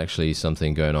if there's actually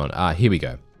something going on. Ah, here we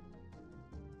go.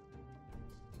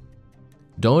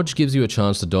 Dodge gives you a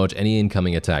chance to dodge any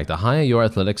incoming attack. The higher your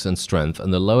athletics and strength,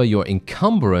 and the lower your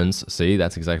encumbrance, see,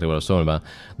 that's exactly what I was talking about,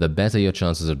 the better your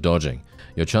chances of dodging.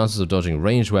 Your chances of dodging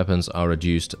ranged weapons are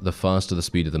reduced the faster the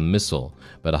speed of the missile,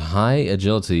 but a high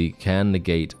agility can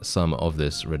negate some of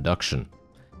this reduction.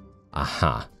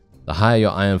 Aha. The higher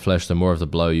your iron flesh, the more of the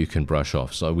blow you can brush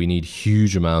off, so we need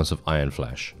huge amounts of iron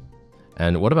flesh.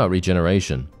 And what about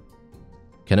regeneration?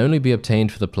 Can only be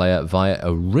obtained for the player via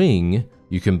a ring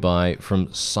you can buy from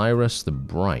Cyrus the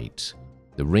Bright.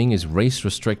 The ring is race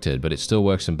restricted, but it still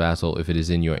works in battle if it is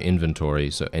in your inventory,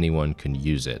 so anyone can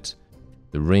use it.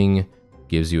 The ring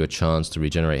gives you a chance to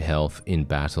regenerate health in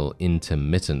battle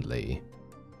intermittently.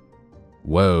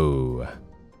 Whoa.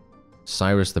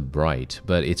 Cyrus the Bright,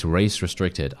 but it's race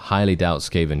restricted. Highly doubt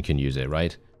Skaven can use it,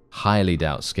 right? Highly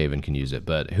doubt Skaven can use it,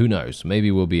 but who knows?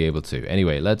 Maybe we'll be able to.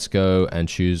 Anyway, let's go and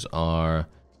choose our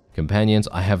companions.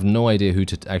 I have no idea who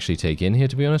to actually take in here,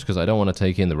 to be honest, because I don't want to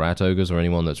take in the Rat Ogres or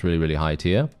anyone that's really high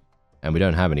tier, and we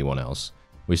don't have anyone else.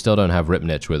 We still don't have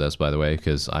Ripnich with us, by the way,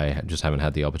 because I just haven't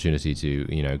had the opportunity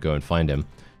to, you know, go and find him.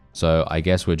 So I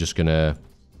guess we're just gonna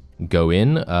go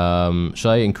in. Should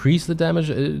I increase the damage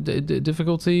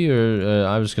difficulty, or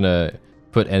I'm just gonna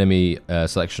put enemy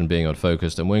selection being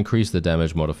unfocused, and we'll increase the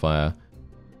damage modifier.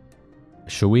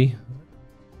 Shall we?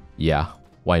 Yeah.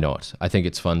 Why not? I think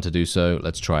it's fun to do so.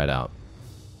 Let's try it out.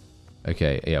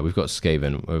 Okay, yeah, we've got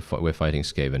Skaven. We're fighting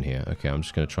Skaven here. Okay, I'm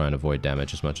just going to try and avoid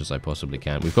damage as much as I possibly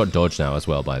can. We've got dodge now as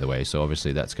well, by the way, so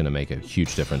obviously that's going to make a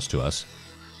huge difference to us.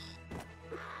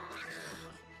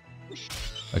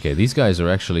 Okay, these guys are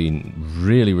actually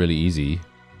really easy.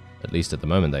 At least at the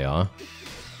moment they are.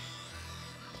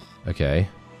 Okay.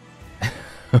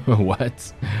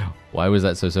 What? Why was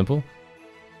that so simple?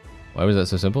 Why was that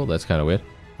so simple? That's kind of weird.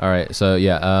 Alright, so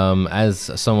yeah, as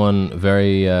someone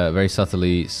very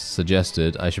subtly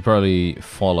suggested, I should probably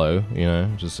follow, you know,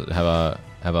 just have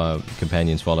our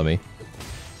companions follow me.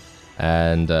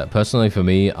 And personally for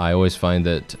me, I always find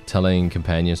that telling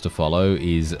companions to follow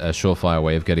is a surefire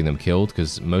way of getting them killed,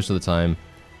 because most of the time,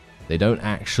 they don't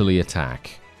actually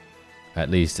attack.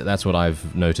 At least, that's what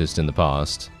I've noticed in the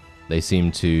past. They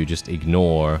seem to just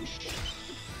ignore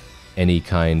any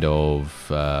kind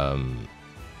of...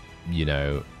 you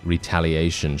know,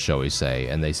 retaliation, shall we say,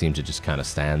 and they seem to just kind of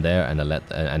stand there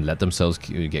and let themselves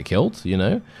get killed, you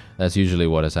know? That's usually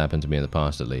what has happened to me in the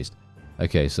past, at least.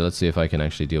 Okay, so let's see if I can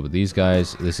actually deal with these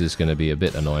guys. This is going to be a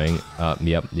bit annoying.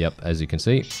 Yep, as you can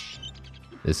see.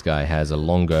 This guy has a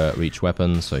longer reach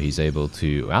weapon, so he's able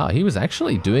to... Wow, he was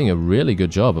actually doing a really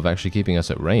good job of actually keeping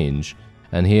us at range.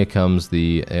 And here comes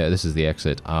the... this is the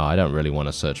exit. I don't really want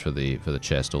to search for the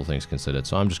chest, all things considered,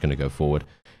 so I'm just going to go forward.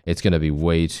 It's going to be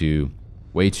way too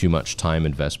much time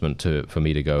investment for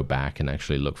me to go back and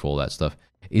actually look for all that stuff.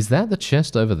 Is that the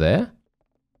chest over there?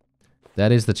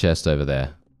 That is the chest over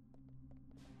there.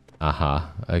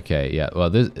 Aha. Okay, yeah.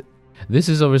 Well, this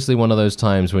is obviously one of those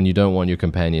times when you don't want your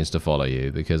companions to follow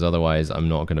you, because otherwise I'm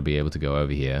not going to be able to go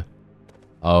over here.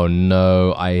 Oh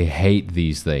no, I hate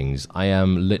these things. I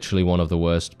am literally one of the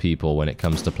worst people when it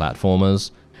comes to platformers,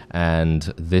 and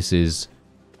this is...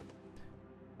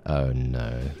 Oh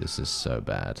no, this is so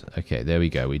bad. Okay, there we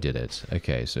go, we did it.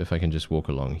 Okay, so if I can just walk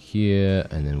along here,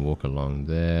 and then walk along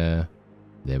there.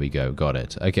 There we go, got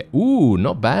it. Okay, ooh,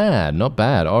 not bad,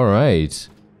 alright.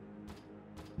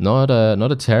 Not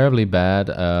a terribly bad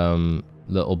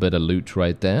little bit of loot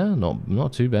right there,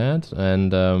 not too bad.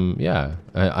 And yeah,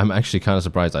 I'm actually kind of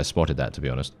surprised I spotted that, to be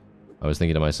honest. I was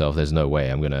thinking to myself, there's no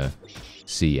way I'm gonna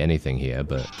see anything here,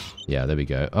 but yeah, there we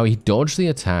go. Oh, he dodged the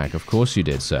attack. Of course you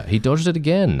did, sir. He dodged it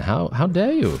again. How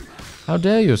dare you? How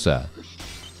dare you, sir?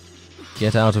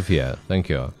 Get out of here. Thank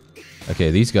you.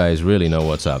 Okay, these guys really know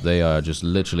what's up. They are just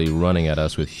literally running at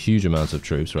us with huge amounts of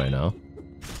troops right now.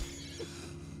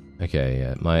 Okay,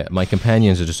 yeah, my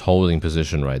companions are just holding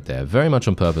position right there. Very much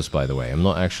on purpose, by the way. I'm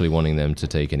not actually wanting them to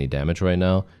take any damage right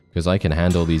now. because I can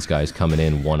handle these guys coming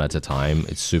in one at a time.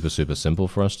 It's super, super simple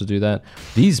for us to do that.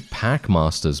 These pack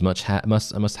masters must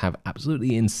have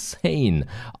absolutely insane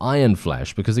iron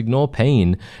flesh, because Ignore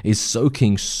Pain is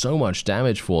soaking so much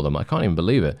damage for them. I can't even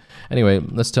believe it. Anyway,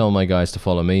 let's tell my guys to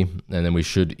follow me, and then we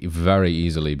should very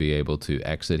easily be able to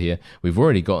exit here. We've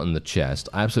already gotten the chest.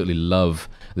 I absolutely love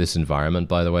this environment,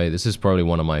 by the way. This is probably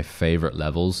one of my favorite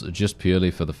levels, just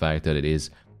purely for the fact that it is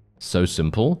so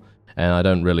simple, and I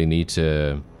don't really need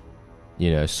to,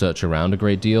 you know, search around a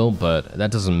great deal. But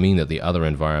that doesn't mean that the other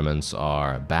environments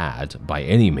are bad by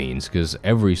any means, because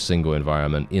every single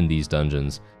environment in these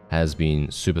dungeons has been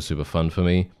super, super fun for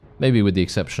me, maybe with the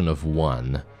exception of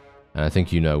one, and I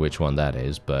think you know which one that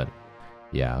is. But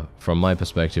yeah, from my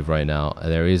perspective right now,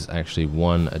 there is actually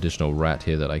one additional rat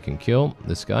here that I can kill,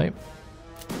 this guy,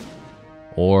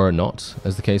 or not,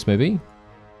 as the case may be.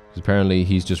 Apparently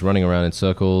he's just running around in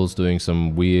circles doing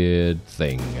some weird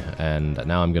thing, and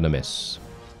now I'm gonna miss.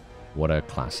 What a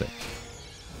classic.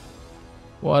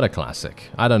 What a classic.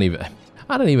 I don't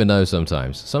even know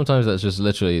sometimes. Sometimes that's just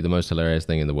literally the most hilarious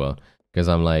thing in the world, because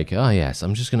I'm like, oh yes,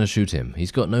 I'm just gonna shoot him.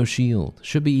 He's got no shield.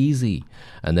 Should be easy.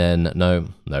 And then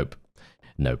nope.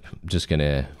 Just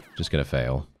gonna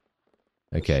fail.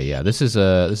 Okay, yeah, this is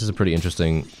a pretty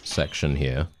interesting section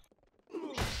here.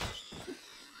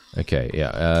 Okay,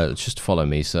 yeah, just follow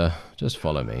me, sir. Just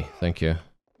follow me. Thank you.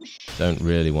 Don't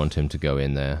really want him to go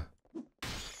in there.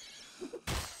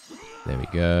 There we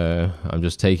go. I'm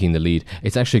just taking the lead.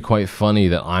 It's actually quite funny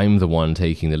that I'm the one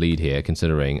taking the lead here,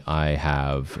 considering I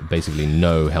have basically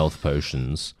no health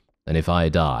potions. And if I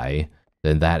die,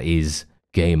 then that is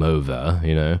game over,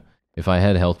 you know? If I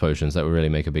had health potions, that would really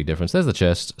make a big difference. There's the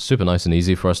chest. Super nice and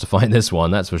easy for us to find this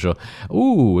one, that's for sure.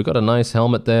 Ooh, we got a nice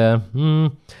helmet there.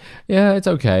 Yeah, it's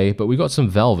okay, but we got some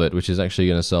velvet, which is actually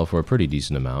going to sell for a pretty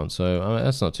decent amount, so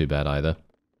that's not too bad either.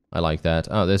 I like that.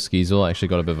 Oh, there's Skeezel. I actually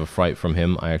got a bit of a fright from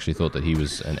him. I actually thought that he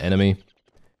was an enemy.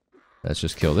 Let's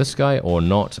just kill this guy, or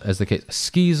not, as the case.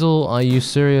 Skeezel, are you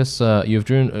serious? You've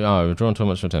drawn too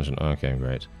much attention. Okay,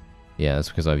 great. Yeah, that's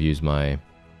because I've used my...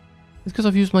 It's because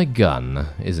I've used my gun,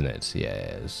 isn't it?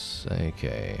 Yes.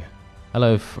 Okay.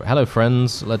 Hello,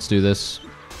 friends. Let's do this.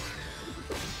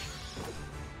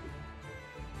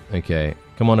 Okay.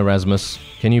 Come on, Erasmus.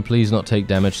 Can you please not take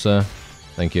damage, sir?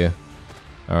 Thank you.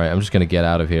 Alright, I'm just going to get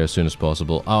out of here as soon as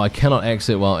possible. Oh, I cannot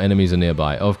exit while enemies are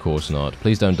nearby. Of course not.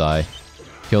 Please don't die.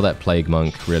 Kill that plague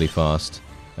monk really fast.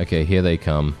 Okay, here they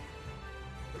come.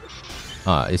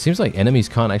 It seems like enemies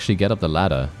can't actually get up the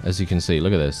ladder, as you can see.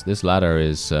 Look at this. This ladder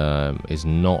is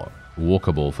not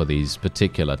walkable for these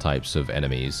particular types of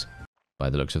enemies,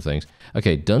 by the looks of things.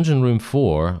 Okay, Dungeon Room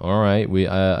 4. Alright,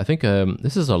 I think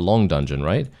this is a long dungeon,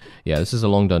 right? Yeah, this is a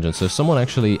long dungeon. So someone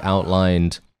actually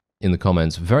outlined in the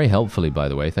comments, very helpfully, by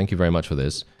the way, thank you very much for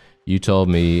this. You told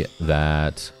me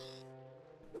that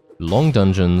long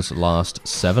dungeons last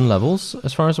 7 levels,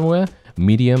 as far as I'm aware.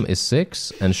 Medium is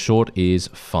 6, and short is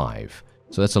 5.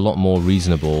 So that's a lot more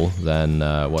reasonable than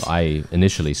what I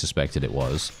initially suspected it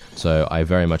was. So I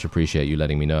very much appreciate you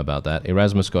letting me know about that.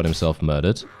 Erasmus got himself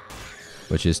murdered,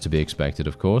 which is to be expected,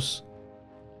 of course.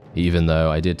 Even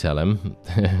though I did tell him.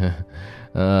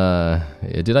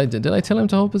 Did I tell him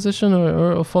to hold position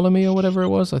or follow me or whatever it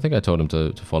was? I think I told him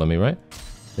to follow me, right?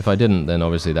 If I didn't, then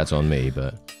obviously that's on me,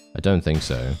 but I don't think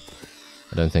so.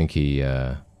 I don't think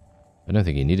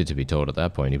he needed to be told at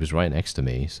that point. He was right next to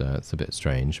me, so it's a bit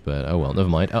strange, but oh well, never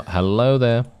mind. Oh, hello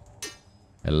there.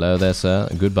 Hello there, sir.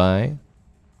 Goodbye.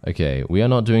 Okay, we are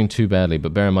not doing too badly,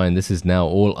 but bear in mind, this is now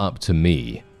all up to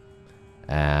me.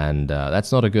 And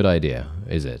that's not a good idea,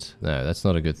 is it? No, that's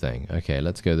not a good thing. Okay,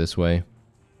 let's go this way.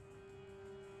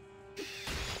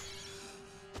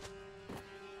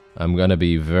 I'm gonna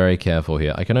be very careful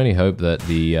here. I can only hope that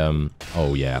the,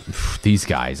 oh yeah, these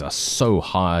guys are so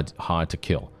hard to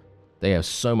kill. They have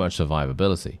so much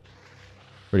survivability.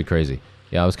 Pretty crazy.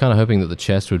 Yeah, I was kind of hoping that the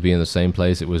chest would be in the same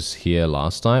place it was here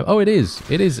last time. Oh, it is.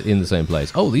 It is in the same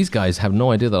place. Oh, these guys have no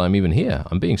idea that I'm even here.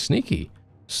 I'm being sneaky.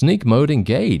 Sneak mode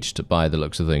engaged by the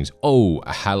looks of things. Oh,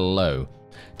 hello.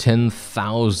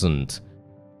 10,000.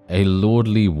 A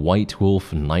lordly white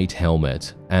wolf knight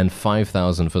helmet. And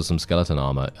 5,000 for some skeleton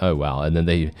armor. Oh, wow. And then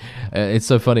they... it's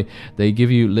so funny. They give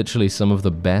you literally some of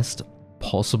the best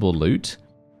possible loot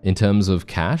in terms of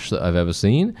cash that I've ever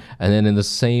seen, and then in the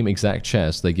same exact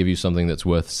chest, they give you something that's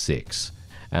worth 6.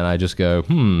 And I just go,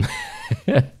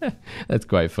 that's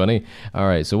quite funny.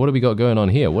 Alright, so what do we got going on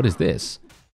here? What is this?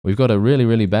 We've got a really,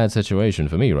 really bad situation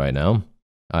for me right now.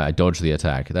 I dodged the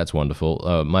attack. That's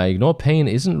wonderful. My Ignore Pain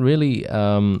isn't really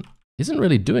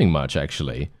doing much,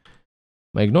 actually.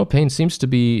 My Ignore Pain seems to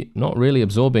be not really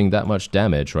absorbing that much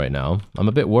damage right now. I'm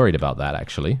a bit worried about that,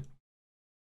 actually.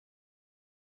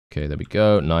 Okay, there we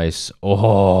go. Nice.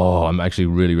 Oh, I'm actually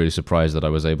really, really surprised that I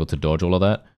was able to dodge all of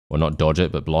that. Well, not dodge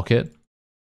it, but block it.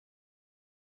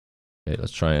 Okay,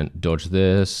 let's try and dodge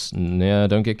this. Yeah,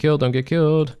 don't get killed, don't get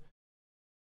killed.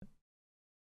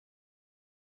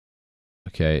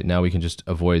 Okay, now we can just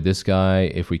avoid this guy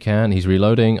if we can. He's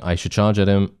reloading. I should charge at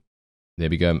him. There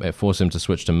we go. Force him to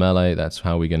switch to melee. That's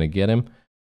how we're going to get him.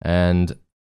 And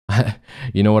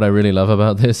you know what I really love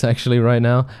about this actually right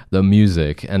now? The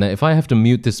music. And if I have to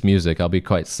mute this music, I'll be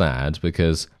quite sad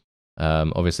because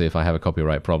obviously if I have a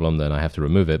copyright problem, then I have to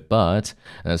remove it. But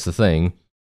that's the thing.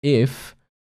 If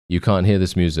you can't hear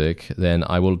this music, then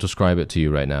I will describe it to you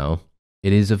right now.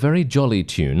 It is a very jolly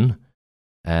tune.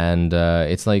 And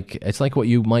it's like what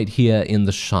you might hear in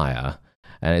the Shire.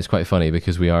 And it's quite funny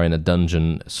because we are in a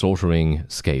dungeon slaughtering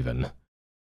Skaven.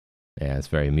 Yeah, it's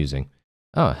very amusing.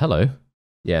 Oh, hello.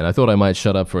 Yeah, and I thought I might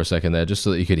shut up for a second there just so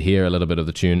that you could hear a little bit of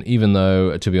the tune, even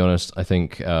though, to be honest, I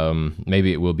think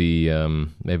maybe it will be,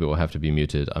 maybe it will have to be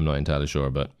muted. I'm not entirely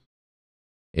sure, but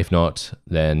if not,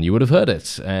 then you would have heard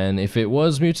it. And if it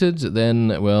was muted,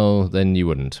 then, well, then you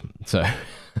wouldn't. So,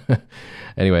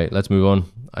 anyway, let's move on.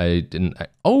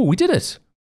 Oh, we did it!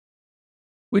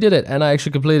 We did it, and I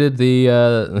actually completed the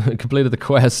completed the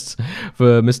quests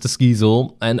for Mr.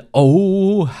 Skeezel, and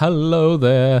oh, hello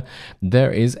there!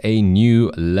 There is a new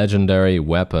legendary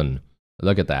weapon.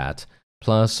 Look at that.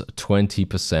 Plus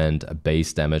 20%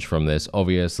 base damage from this.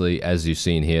 Obviously, as you've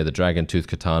seen here, the Dragon Tooth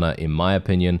Katana, in my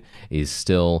opinion, is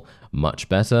still much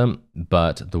better,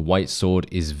 but the White Sword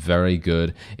is very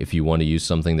good if you want to use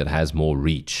something that has more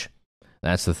reach.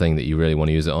 That's the thing that you really want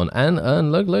to use it on.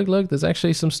 And look, there's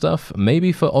actually some stuff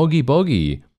maybe for Oggy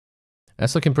Boggy.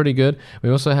 That's looking pretty good.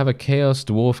 We also have a Chaos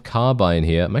Dwarf Carbine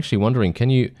here. I'm actually wondering, can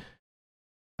you...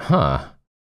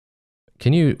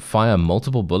 Can you fire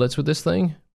multiple bullets with this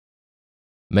thing?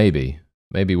 Maybe.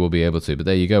 Maybe we'll be able to. But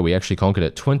there you go. We actually conquered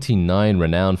it. 29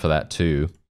 renown for that too.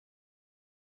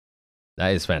 That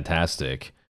is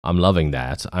fantastic. I'm loving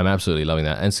that. I'm absolutely loving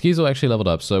that. And Skeezel actually leveled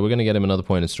up, so we're going to get him another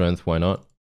point in strength. Why not?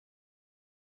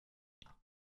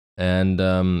 And,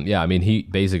 yeah, I mean, he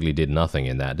basically did nothing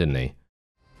in that, didn't he?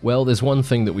 Well, there's one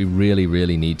thing that we really,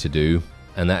 really need to do,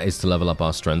 and that is to level up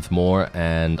our strength more,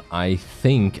 and I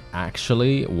think,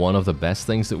 actually, one of the best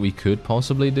things that we could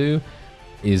possibly do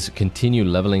is continue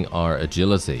leveling our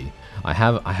agility. I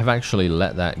have actually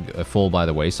let that fall by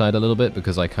the wayside a little bit,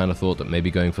 because I kind of thought that maybe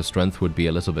going for strength would be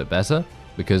a little bit better,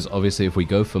 because obviously if we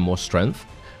go for more strength,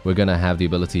 we're going to have the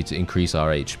ability to increase our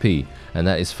HP, and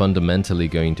that is fundamentally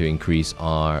going to increase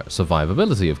our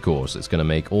survivability, of course. It's going to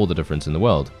make all the difference in the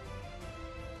world.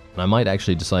 I might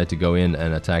actually decide to go in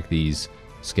and attack these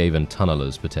Skaven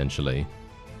Tunnelers, potentially.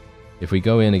 If we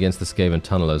go in against the Skaven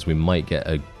Tunnelers, we might get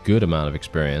a good amount of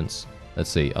experience.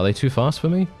 Let's see, are they too fast for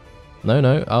me?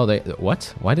 No. Oh,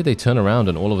 what? Why did they turn around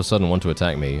and all of a sudden want to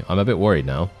attack me? I'm a bit worried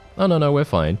now. Oh, no, we're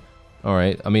fine.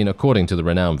 Alright, I mean, according to the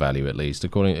renown value at least,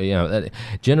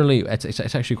 generally,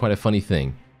 it's actually quite a funny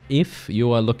thing. If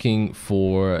you are looking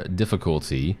for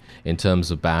difficulty in terms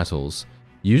of battles,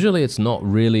 usually it's not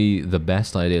really the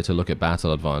best idea to look at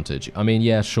battle advantage. I mean,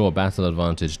 yeah, sure, battle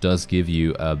advantage does give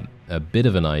you a bit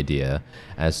of an idea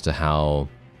as to how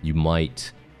you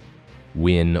might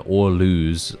win or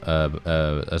lose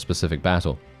a specific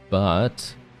battle,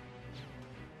 but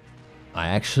I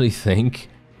actually think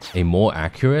a more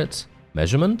accurate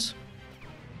measurement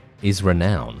is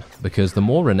renown, because the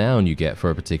more renown you get for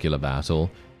a particular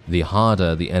battle, the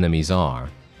harder the enemies are,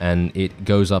 and it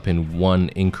goes up in 1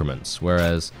 increments,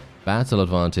 whereas battle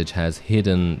advantage has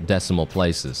hidden decimal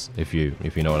places, if you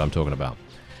know what I'm talking about.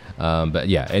 But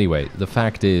yeah, anyway, the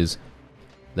fact is,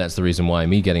 that's the reason why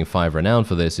me getting 5 renown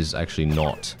for this is actually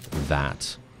not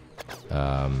that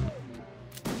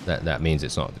that means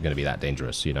it's not going to be that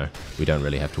dangerous, you know. We don't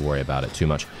really have to worry about it too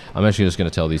much. I'm actually just going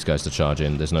to tell these guys to charge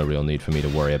in. There's no real need for me to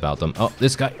worry about them. Oh,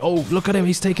 this guy. Oh, look at him.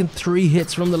 He's taken 3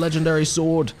 hits from the legendary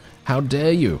sword. How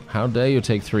dare you? How dare you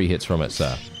take 3 hits from it,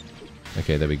 sir?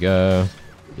 Okay, there we go.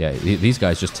 Yeah, these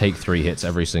guys just take 3 hits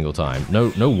every single time.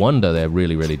 No wonder they're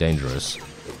really, really dangerous.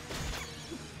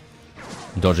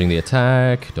 Dodging the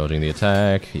attack.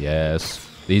 Yes.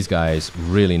 These guys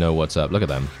really know what's up. Look at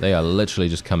them. They are literally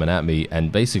just coming at me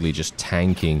and basically just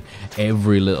tanking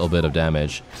every little bit of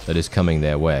damage that is coming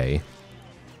their way.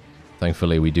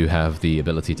 Thankfully, we do have the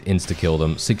ability to insta-kill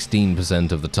them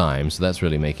 16% of the time, so that's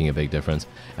really making a big difference.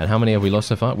 And how many have we lost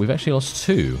so far? We've actually lost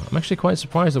 2. I'm actually quite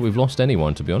surprised that we've lost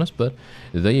anyone, to be honest, but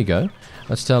there you go.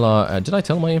 Let's tell our... did I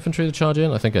tell my infantry to charge in?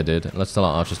 I think I did. Let's tell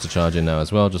our archers to charge in now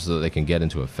as well, just so that they can get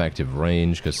into effective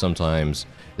range, because sometimes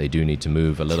they do need to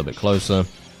move a little bit closer.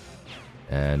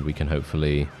 And we can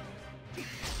hopefully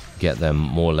get them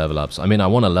more level ups. I mean, I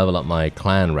want to level up my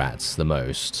clan rats the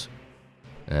most.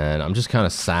 And I'm just kind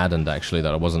of saddened, actually,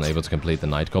 that I wasn't able to complete the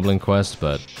Night Goblin quest,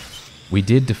 but we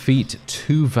did defeat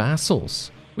 2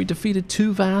 vassals. We defeated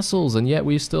 2 vassals, and yet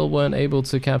we still weren't able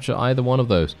to capture either one of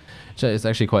those. So it's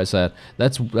actually quite sad.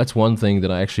 That's one thing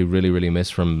that I actually really miss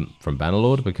from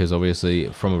Bannerlord, because obviously,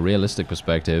 from a realistic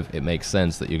perspective, it makes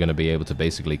sense that you're going to be able to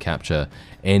basically capture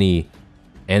any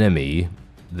enemy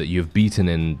that you've beaten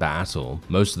in battle.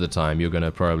 Most of the time, you're going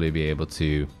to probably be able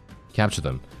to capture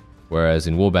them. Whereas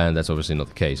in Warband, that's obviously not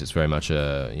the case. It's very much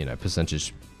a, you know,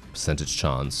 percentage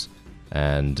chance.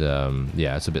 And,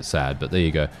 yeah, it's a bit sad, but there you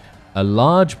go. A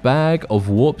large bag of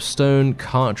warpstone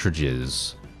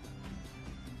cartridges.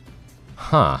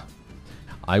 Huh.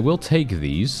 I will take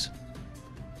these,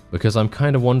 because I'm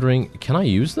kind of wondering, can I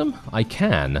use them? I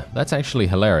can. That's actually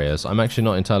hilarious. I'm actually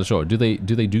not entirely sure. Do they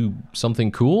do something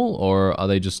cool, or are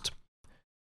they just...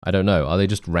 I don't know. Are they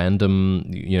just random,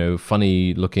 you know,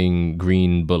 funny-looking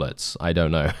green bullets? I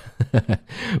don't know.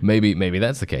 maybe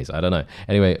that's the case. I don't know.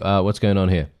 Anyway, what's going on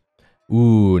here?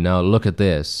 Ooh, now look at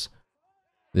this.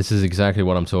 This is exactly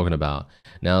what I'm talking about.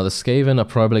 Now, the Skaven are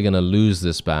probably going to lose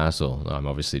this battle. I'm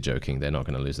obviously joking. They're not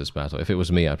going to lose this battle. If it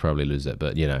was me, I'd probably lose it.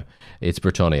 But, you know, it's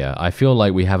Britannia. I feel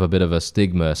like we have a bit of a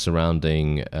stigma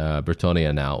surrounding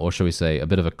Britannia now. Or shall we say, a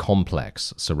bit of a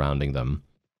complex surrounding them.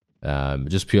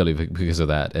 Just purely because of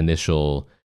that initial,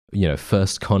 you know,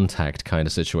 first contact kind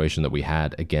of situation that we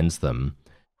had against them.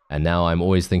 And now I'm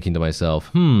always thinking to myself,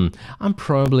 I'm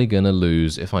probably going to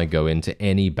lose if I go into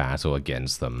any battle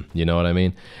against them. You know what I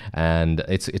mean? And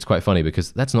it's quite funny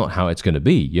because that's not how it's going to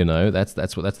be, you know? That's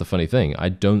the funny thing. I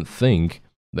don't think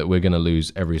that we're going to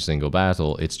lose every single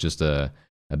battle. It's just a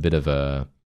bit of a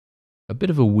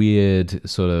weird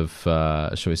sort of,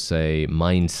 shall we say,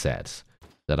 mindset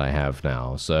that I have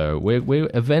now. So we're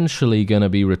eventually going to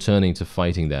be returning to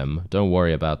fighting them. Don't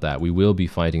worry about that. We will be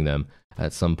fighting them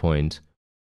at some point.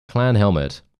 Clan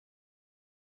helmet.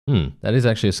 That is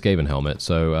actually a Skaven helmet.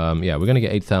 So yeah, we're going to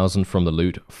get 8,000 from the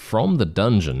loot from the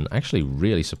dungeon. Actually,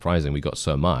 really surprising we got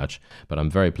so much, but I'm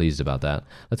very pleased about that.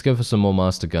 Let's go for some more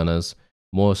Master Gunners.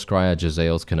 More Scryer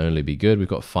Jezzails can only be good. We've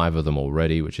got 5 of them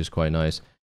already, which is quite nice.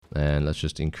 And let's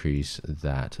just increase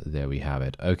that. There we have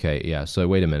it. Okay, yeah, so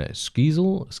wait a minute.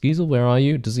 Skeezel, where are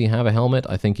you? Does he have a helmet?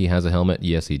 I think he has a helmet.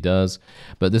 Yes, he does.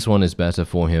 But this one is better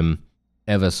for him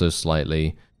ever so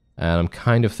slightly. And I'm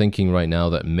kind of thinking right now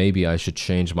that maybe I should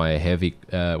change my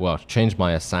change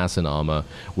my assassin armor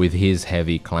with his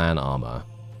heavy clan armor.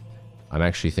 I'm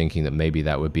actually thinking that maybe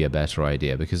that would be a better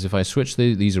idea. Because if I switch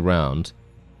these around,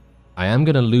 I am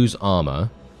going to lose armor,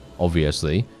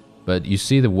 obviously. But you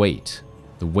see the weight.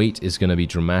 The weight is going to be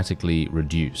dramatically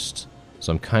reduced.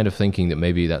 So I'm kind of thinking that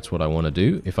maybe that's what I want to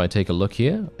do. If I take a look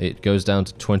here, it goes down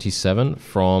to 27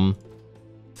 from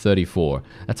 34.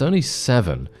 That's only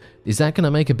 7. Is that going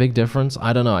to make a big difference?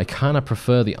 I don't know. I kind of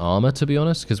prefer the armor, to be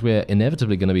honest, because we're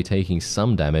inevitably going to be taking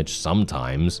some damage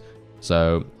sometimes.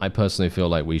 So I personally feel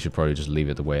like we should probably just leave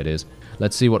it the way it is.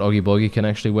 Let's see what Oggy Boggy can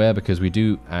actually wear, because we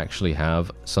do actually have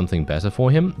something better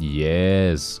for him.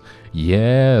 Yes.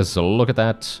 Yes. Look at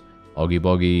that. Oggy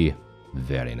Boggy,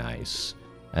 very nice.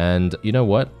 And you know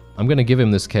what? I'm going to give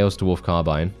him this Chaos Dwarf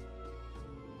Carbine.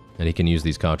 And he can use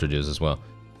these cartridges as well.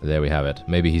 There we have it.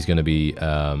 Maybe he's going to be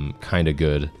kind of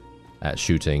good at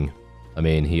shooting. I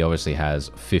mean, he obviously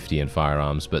has 50 in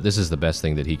firearms, but this is the best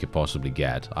thing that he could possibly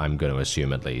get. I'm going to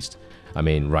assume at least. I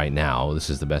mean, right now, this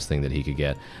is the best thing that he could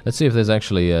get. Let's see if there's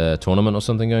actually a tournament or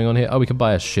something going on here. Oh, we can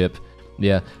buy a ship.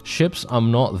 Yeah, ships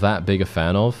I'm not that big a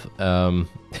fan of.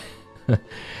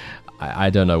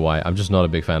 I don't know why. I'm just not a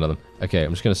big fan of them. Okay,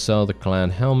 I'm just going to sell the clan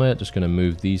helmet. Just going to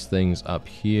move these things up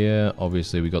here.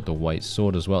 Obviously, we got the white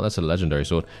sword as well. That's a legendary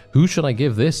sword. Who should I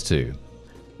give this to?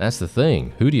 That's the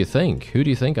thing. Who do you think? Who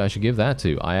do you think I should give that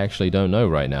to? I actually don't know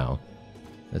right now.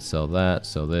 Let's sell that,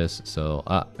 sell this, sell...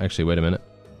 actually, wait a minute.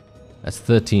 That's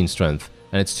 13 strength,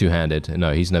 and it's two-handed.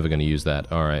 No, he's never going to use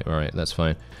that. All right, that's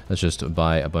fine. Let's just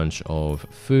buy a bunch of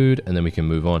food, and then we can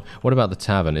move on. What about the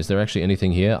tavern? Is there actually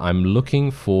anything here? I'm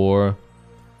looking for...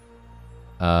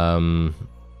 Oh,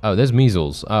 there's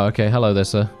measles. Oh, okay. Hello there,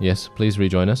 sir. Yes, please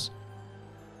rejoin us.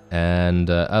 And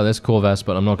oh, there's Corvus,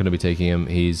 but I'm not going to be taking him.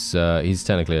 He's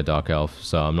technically a dark elf,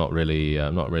 so I'm not really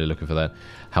looking for that.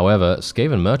 However,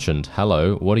 Skaven Merchant,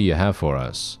 hello, what do you have for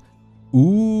us?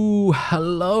 Ooh,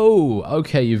 hello.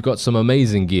 Okay, you've got some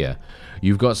amazing gear.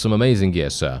 You've got some amazing gear,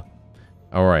 sir.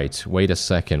 All right, wait a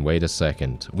second.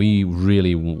 We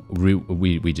really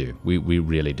do. We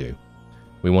really do.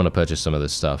 We want to purchase some of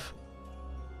this stuff.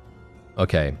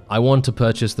 Okay, I want to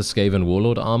purchase the Skaven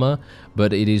Warlord armor,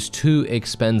 but it is too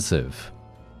expensive.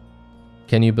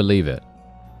 Can you believe it?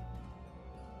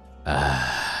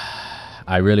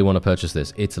 I really want to purchase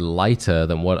this. It's lighter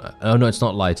than what... Oh, no, it's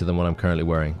not lighter than what I'm currently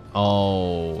wearing.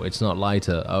 Oh, it's not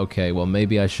lighter. Okay, well,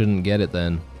 maybe I shouldn't get it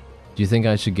then. Do you think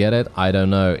I should get it? I don't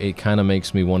know. It kind of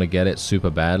makes me want to get it super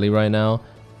badly right now,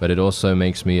 but it also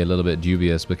makes me a little bit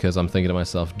dubious because I'm thinking to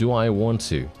myself, do I want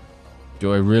to?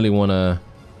 Do I really want to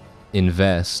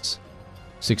invest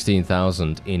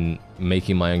 16,000 in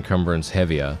making my encumbrance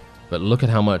heavier? But look at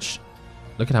how much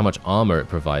armor it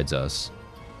provides us.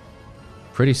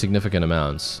 Pretty significant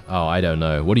amounts. Oh, I don't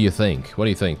know. What do you think? What do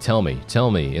you think? Tell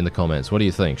me in the comments. What do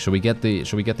you think? Should we get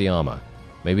the armor?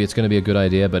 Maybe it's going to be a good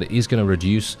idea, but it is going to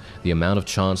reduce the amount of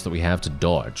chance that we have to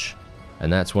dodge.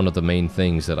 And that's one of the main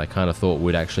things that I kind of thought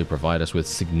would actually provide us with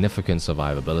significant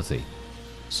survivability.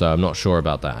 So I'm not sure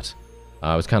about that.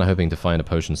 I was kind of hoping to find a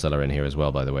potion seller in here as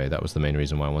well, by the way. That was the main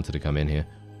reason why I wanted to come in here.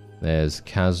 There's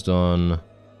Kazdon.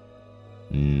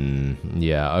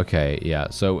 Yeah, okay, yeah.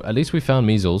 So at least we found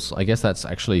measles. I guess that's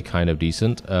actually kind of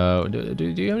decent.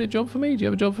 Do you have a job for me? Do you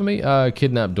have a job for me?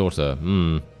 Kidnapped daughter.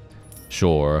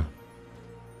 Sure.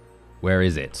 Where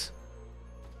is it?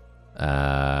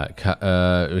 Karazdron.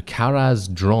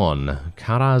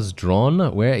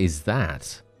 Karazdron? Where is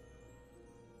that?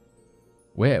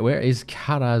 Where is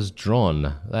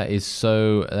Karazdron? That is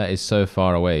so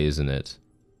far away, isn't it?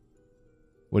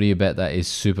 What do you bet that is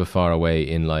super far away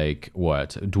in, like,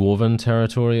 what? Dwarven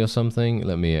territory or something?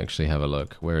 Let me actually have a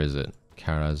look. Where is it?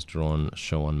 Karazdron,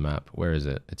 show on map. Where is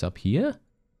it? It's up here?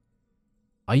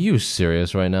 Are you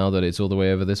serious right now that it's all the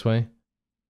way over this way?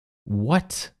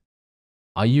 What?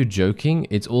 Are you joking?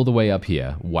 It's all the way up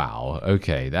here. Wow.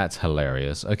 Okay, that's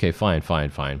hilarious. Okay,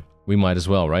 fine. We might as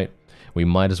well, right? We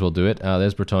might as well do it.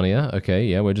 There's Britannia. Okay,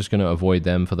 yeah, we're just going to avoid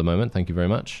them for the moment. Thank you very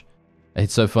much.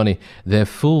 It's so funny. Their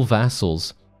full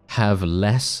vassals have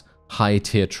less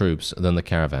high-tier troops than the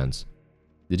caravans.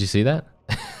 Did you see that?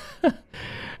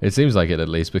 It seems like it, at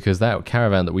least, because that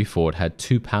caravan that we fought had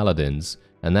 2 paladins,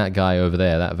 and that guy over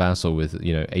there, that vassal with,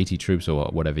 80 troops or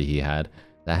whatever he had,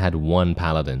 that had 1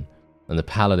 paladin. And the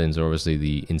paladins are obviously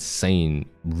the insane,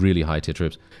 really high-tier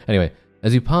troops. Anyway,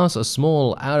 as you pass a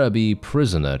small Arabi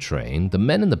prisoner train, the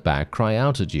men in the back cry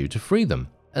out at you to free them,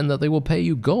 and that they will pay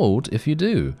you gold if you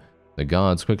do. The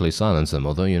guards quickly silence them,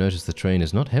 although you notice the train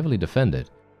is not heavily defended,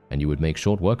 and you would make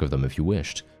short work of them if you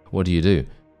wished. What do?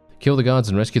 Kill the guards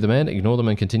and rescue the men, ignore them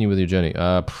and continue with your journey.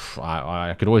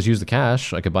 I could always use the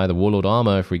cash. I could buy the warlord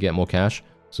armor if we get more cash,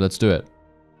 so let's do it.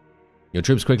 Your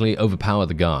troops quickly overpower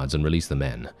the guards and release the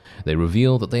men. They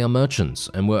reveal that they are merchants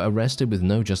and were arrested with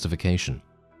no justification.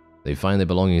 They find their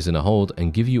belongings in a hold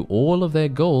and give you all of their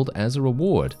gold as a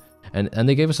reward. And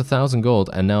they gave us 1,000 gold,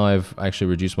 and now I've actually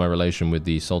reduced my relation with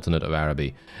the Sultanate of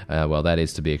Araby. Well, that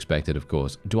is to be expected, of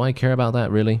course. Do I care about that,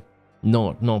 really?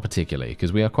 Not particularly,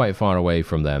 because we are quite far away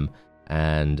from them,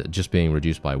 and just being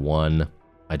reduced by 1,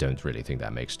 I don't really think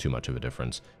that makes too much of a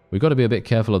difference. We've got to be a bit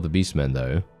careful of the beastmen,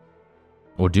 though.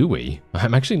 Or do we?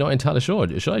 I'm actually not entirely sure.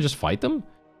 Should I just fight them?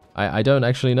 I don't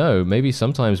actually know. Maybe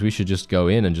sometimes we should just go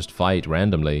in and just fight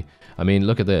randomly. I mean,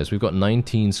 look at this. We've got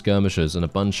 19 skirmishers and a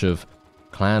bunch of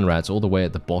clan rats all the way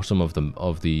at the bottom of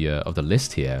the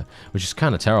list here, which is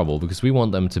kind of terrible because we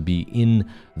want them to be in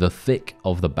the thick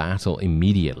of the battle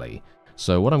immediately.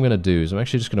 So what I'm going to do is I'm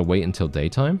actually just going to wait until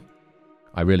daytime.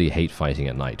 I really hate fighting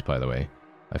at night, by the way.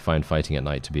 I find fighting at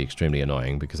night to be extremely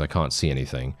annoying because I can't see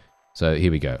anything. So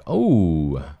here we go.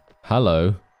 Oh,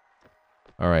 hello.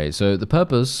 Alright, so the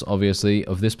purpose, obviously,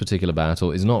 of this particular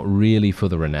battle is not really for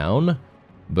the renown,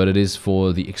 but it is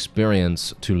for the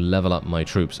experience to level up my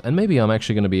troops. And maybe I'm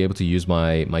actually going to be able to use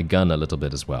my gun a little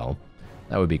bit as well.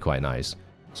 That would be quite nice.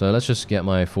 So let's just get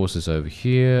my forces over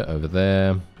here, over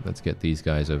there. Let's get these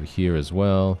guys over here as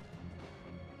well.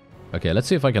 Okay, let's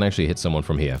see if I can actually hit someone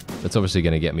from here. That's obviously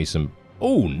going to get me some...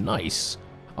 Oh, nice.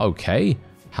 Okay.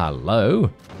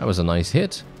 Hello. That was a nice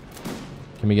hit.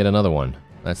 Can we get another one?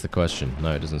 That's the question.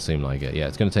 No, it doesn't seem like it. Yeah,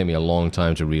 it's going to take me a long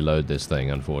time to reload this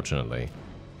thing, unfortunately.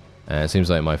 It seems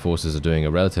like my forces are doing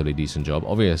a relatively decent job.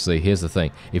 Obviously, here's the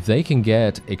thing. If they can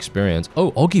get experience...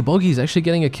 Oh, Oggy Boggy's actually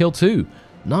getting a kill too.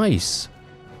 Nice.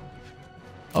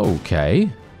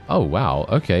 Okay. Oh, wow.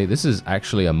 Okay, this is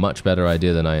actually a much better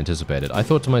idea than I anticipated. I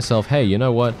thought to myself, hey, you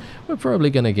know what? We're probably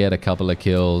going to get a couple of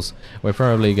kills. We're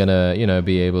probably going to, you know,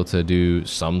 be able to do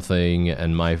something,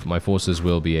 and my forces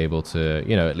will be able to,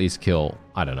 you know, at least kill,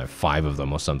 I don't know, 5 of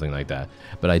them or something like that.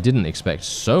 But I didn't expect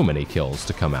so many kills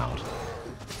to come out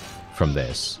from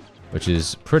this, which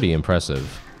is pretty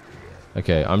impressive.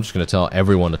 Okay, I'm just going to tell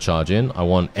everyone to charge in. I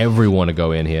want everyone to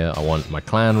go in here. I want my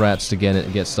clan rats to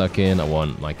get stuck in. I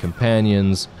want my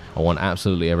companions. I want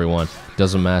absolutely everyone.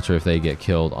 Doesn't matter if they get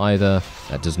killed either.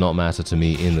 That does not matter to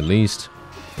me in the least.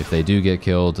 If they do get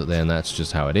killed, then that's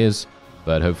just how it is.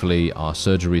 But hopefully our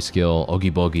surgery skill,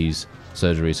 Oggy Boggy's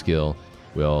surgery skill,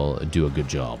 will do a good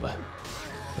job.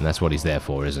 And that's what he's there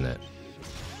for, isn't it?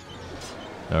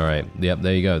 Alright, yep,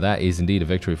 there you go. That is indeed a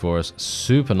victory for us.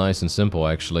 Super nice and simple,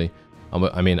 actually.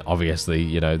 I mean, obviously,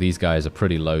 you know, these guys are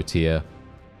pretty low tier,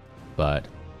 but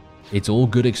it's all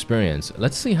good experience.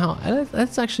 Let's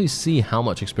actually see how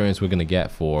much experience we're going to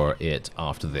get for it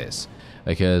after this,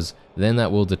 because then that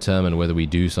will determine whether we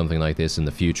do something like this in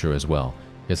the future as well.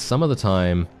 Because some of the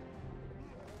time,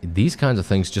 these kinds of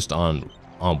things just aren't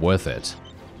worth it.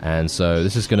 And so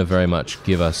this is going to very much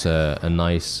give us a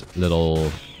nice little,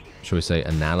 shall we say,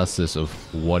 analysis of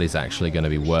what is actually going to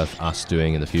be worth us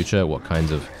doing in the future, what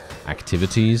kinds of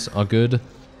activities are good,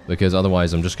 because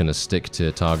otherwise I'm just going to stick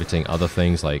to targeting other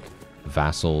things like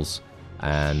vassals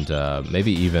and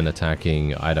maybe even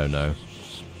attacking, I don't know,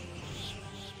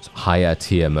 higher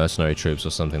tier mercenary troops or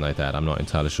something like that. I'm not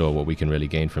entirely sure what we can really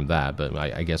gain from that, but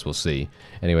I guess we'll see.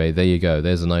 Anyway, there you go.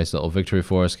 There's a nice little victory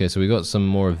for us. Okay, so we got some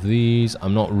more of these.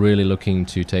 I'm not really looking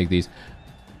to take these.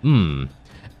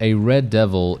 A red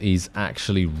devil is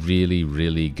actually really,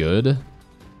 really good.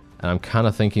 And I'm kind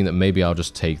of thinking that maybe I'll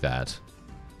just take that,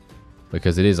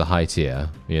 because it is a high tier,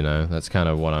 you know. That's kind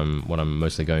of what I'm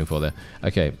mostly going for there.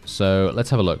 Okay, so let's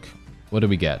have a look. What do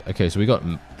we get? Okay, so we got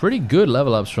pretty good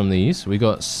level ups from these. We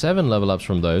got 7 level ups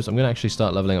from those. I'm going to actually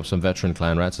start leveling up some veteran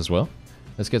clan rats as well.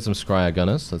 Let's get some scryer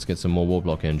gunners. Let's get some more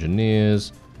warblock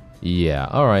engineers. Yeah,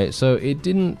 alright, so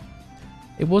it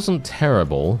wasn't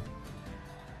terrible,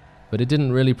 but it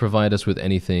didn't really provide us with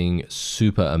anything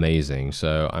super amazing,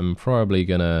 so I'm probably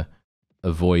gonna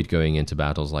avoid going into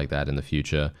battles like that in the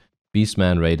future.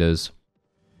 Beastman Raiders,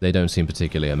 they don't seem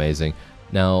particularly amazing.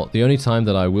 Now, the only time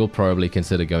that I will probably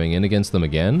consider going in against them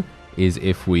again is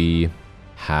if we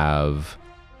have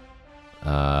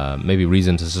maybe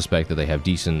reason to suspect that they have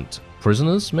decent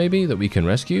prisoners, maybe, that we can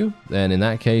rescue. Then in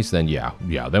that case, then yeah,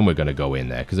 then we're going to go in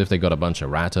there. Because if they got a bunch of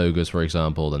rat ogres, for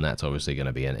example, then that's obviously going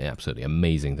to be an absolutely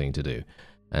amazing thing to do.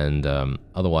 And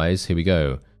otherwise, here we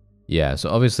go. Yeah, so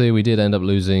obviously we did end up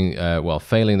losing, well,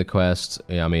 failing the quest.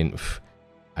 I mean,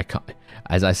 I can't,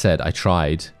 as I said, I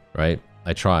tried, right?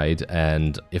 I tried,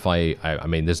 and if I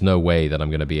mean, there's no way that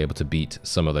I'm going to be able to beat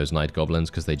some of those night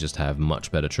goblins, because they just have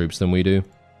much better troops than we do.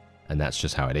 And that's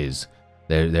just how it is.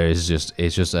 There is just,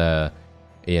 it's just a,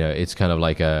 you know, it's kind of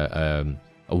like a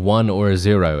 1 or a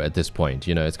 0 at this point.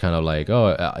 You know, it's kind of like,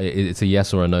 oh, it's a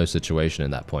yes or a no situation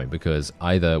at that point, because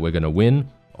either we're going to win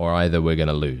or either we're going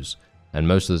to lose. And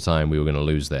most of the time we were going to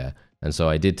lose there. And so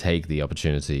I did take the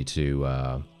opportunity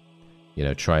to, you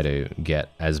know, try to get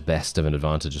as best of an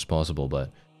advantage as possible, but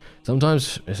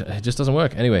sometimes it just doesn't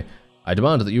work. Anyway, I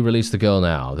demand that you release the girl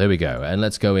now. There we go. And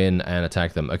let's go in and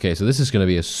attack them. Okay, so this is going to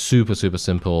be a super, super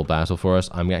simple battle for us.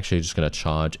 I'm actually just going to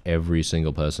charge every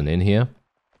single person in here.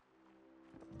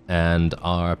 And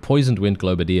our Poisoned Wind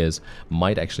Globadiers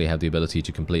might actually have the ability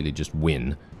to completely just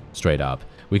win straight up.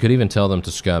 We could even tell them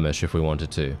to skirmish if we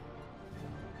wanted to.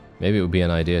 Maybe it would be an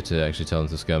idea to actually tell them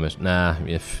to skirmish. Nah,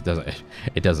 it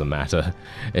doesn't matter.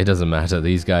 It doesn't matter.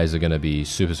 These guys are going to be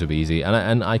super, super easy.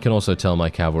 And I can also tell my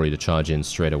cavalry to charge in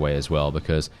straight away as well,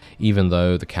 because even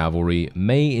though the cavalry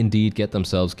may indeed get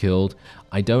themselves killed,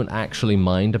 I don't actually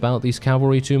mind about these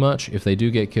cavalry too much. If they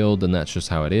do get killed, then that's just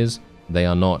how it is. They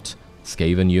are not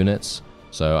Skaven units,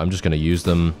 so I'm just going to use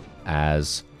them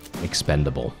as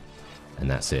expendable. And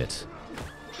that's it.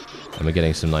 And we're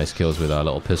getting some nice kills with our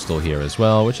little pistol here as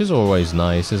well, which is always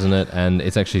nice, isn't it? And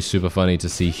it's actually super funny to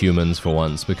see humans for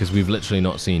once, because we've literally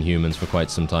not seen humans for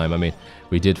quite some time. I mean,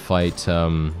 we did fight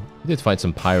some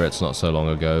pirates not so long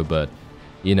ago, but,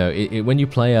 you know, when you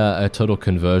play a total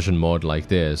conversion mod like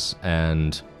this,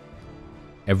 and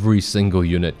every single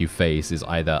unit you face is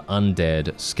either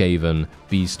undead, Skaven,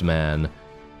 Beastman,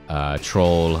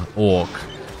 Troll, Orc,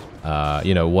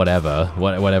 you know, whatever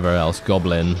else,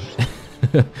 Goblin...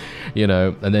 you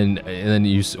know, and then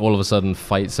you all of a sudden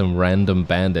fight some random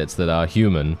bandits that are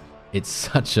human. It's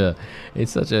such a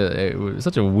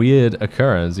weird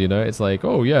occurrence, you know. It's like,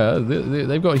 oh yeah,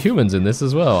 they've got humans in this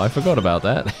as well. I forgot about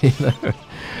that. You know,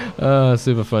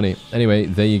 Super funny. Anyway,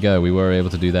 there you go. We were able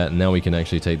to do that. Now we can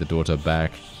actually take the daughter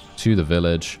back to the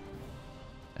village.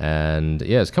 And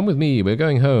yes, come with me. We're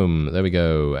going home. There we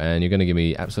go. And you're going to give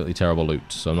me absolutely terrible loot.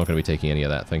 So I'm not going to be taking any of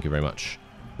that. Thank you very much.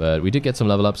 But we did get some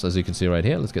level ups, as you can see right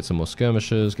here. Let's get some more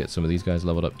skirmishers. Get some of these guys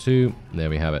leveled up too. There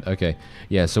we have it. Okay.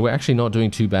 Yeah, so we're actually not doing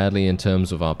too badly in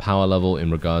terms of our power level in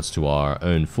regards to our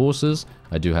own forces.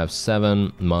 I do have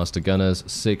 7 Master Gunners,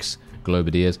 6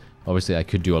 Globadiers. Obviously, I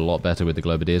could do a lot better with the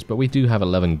Globadiers, but we do have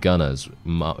 11 Gunners.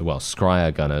 Well,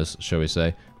 Scryer Gunners, shall we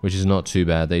say, which is not too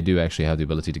bad. They do actually have the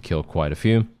ability to kill quite a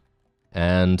few.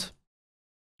 And,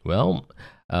 well,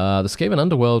 the Skaven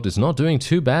Underworld is not doing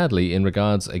too badly in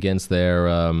regards against their,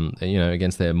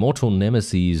 against their mortal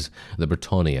nemesis, the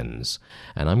Bretonnians.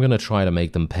 And I'm going to try to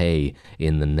make them pay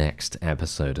in the next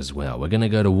episode as well. We're going to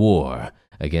go to war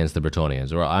against the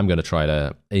Bretonnians, or I'm going to try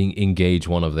to engage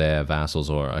one of their vassals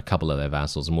or a couple of their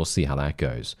vassals, and we'll see how that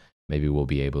goes. Maybe we'll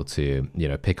be able to,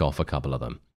 pick off a couple of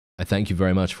them. I thank you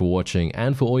very much for watching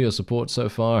and for all your support so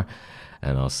far,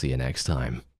 and I'll see you next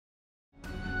time.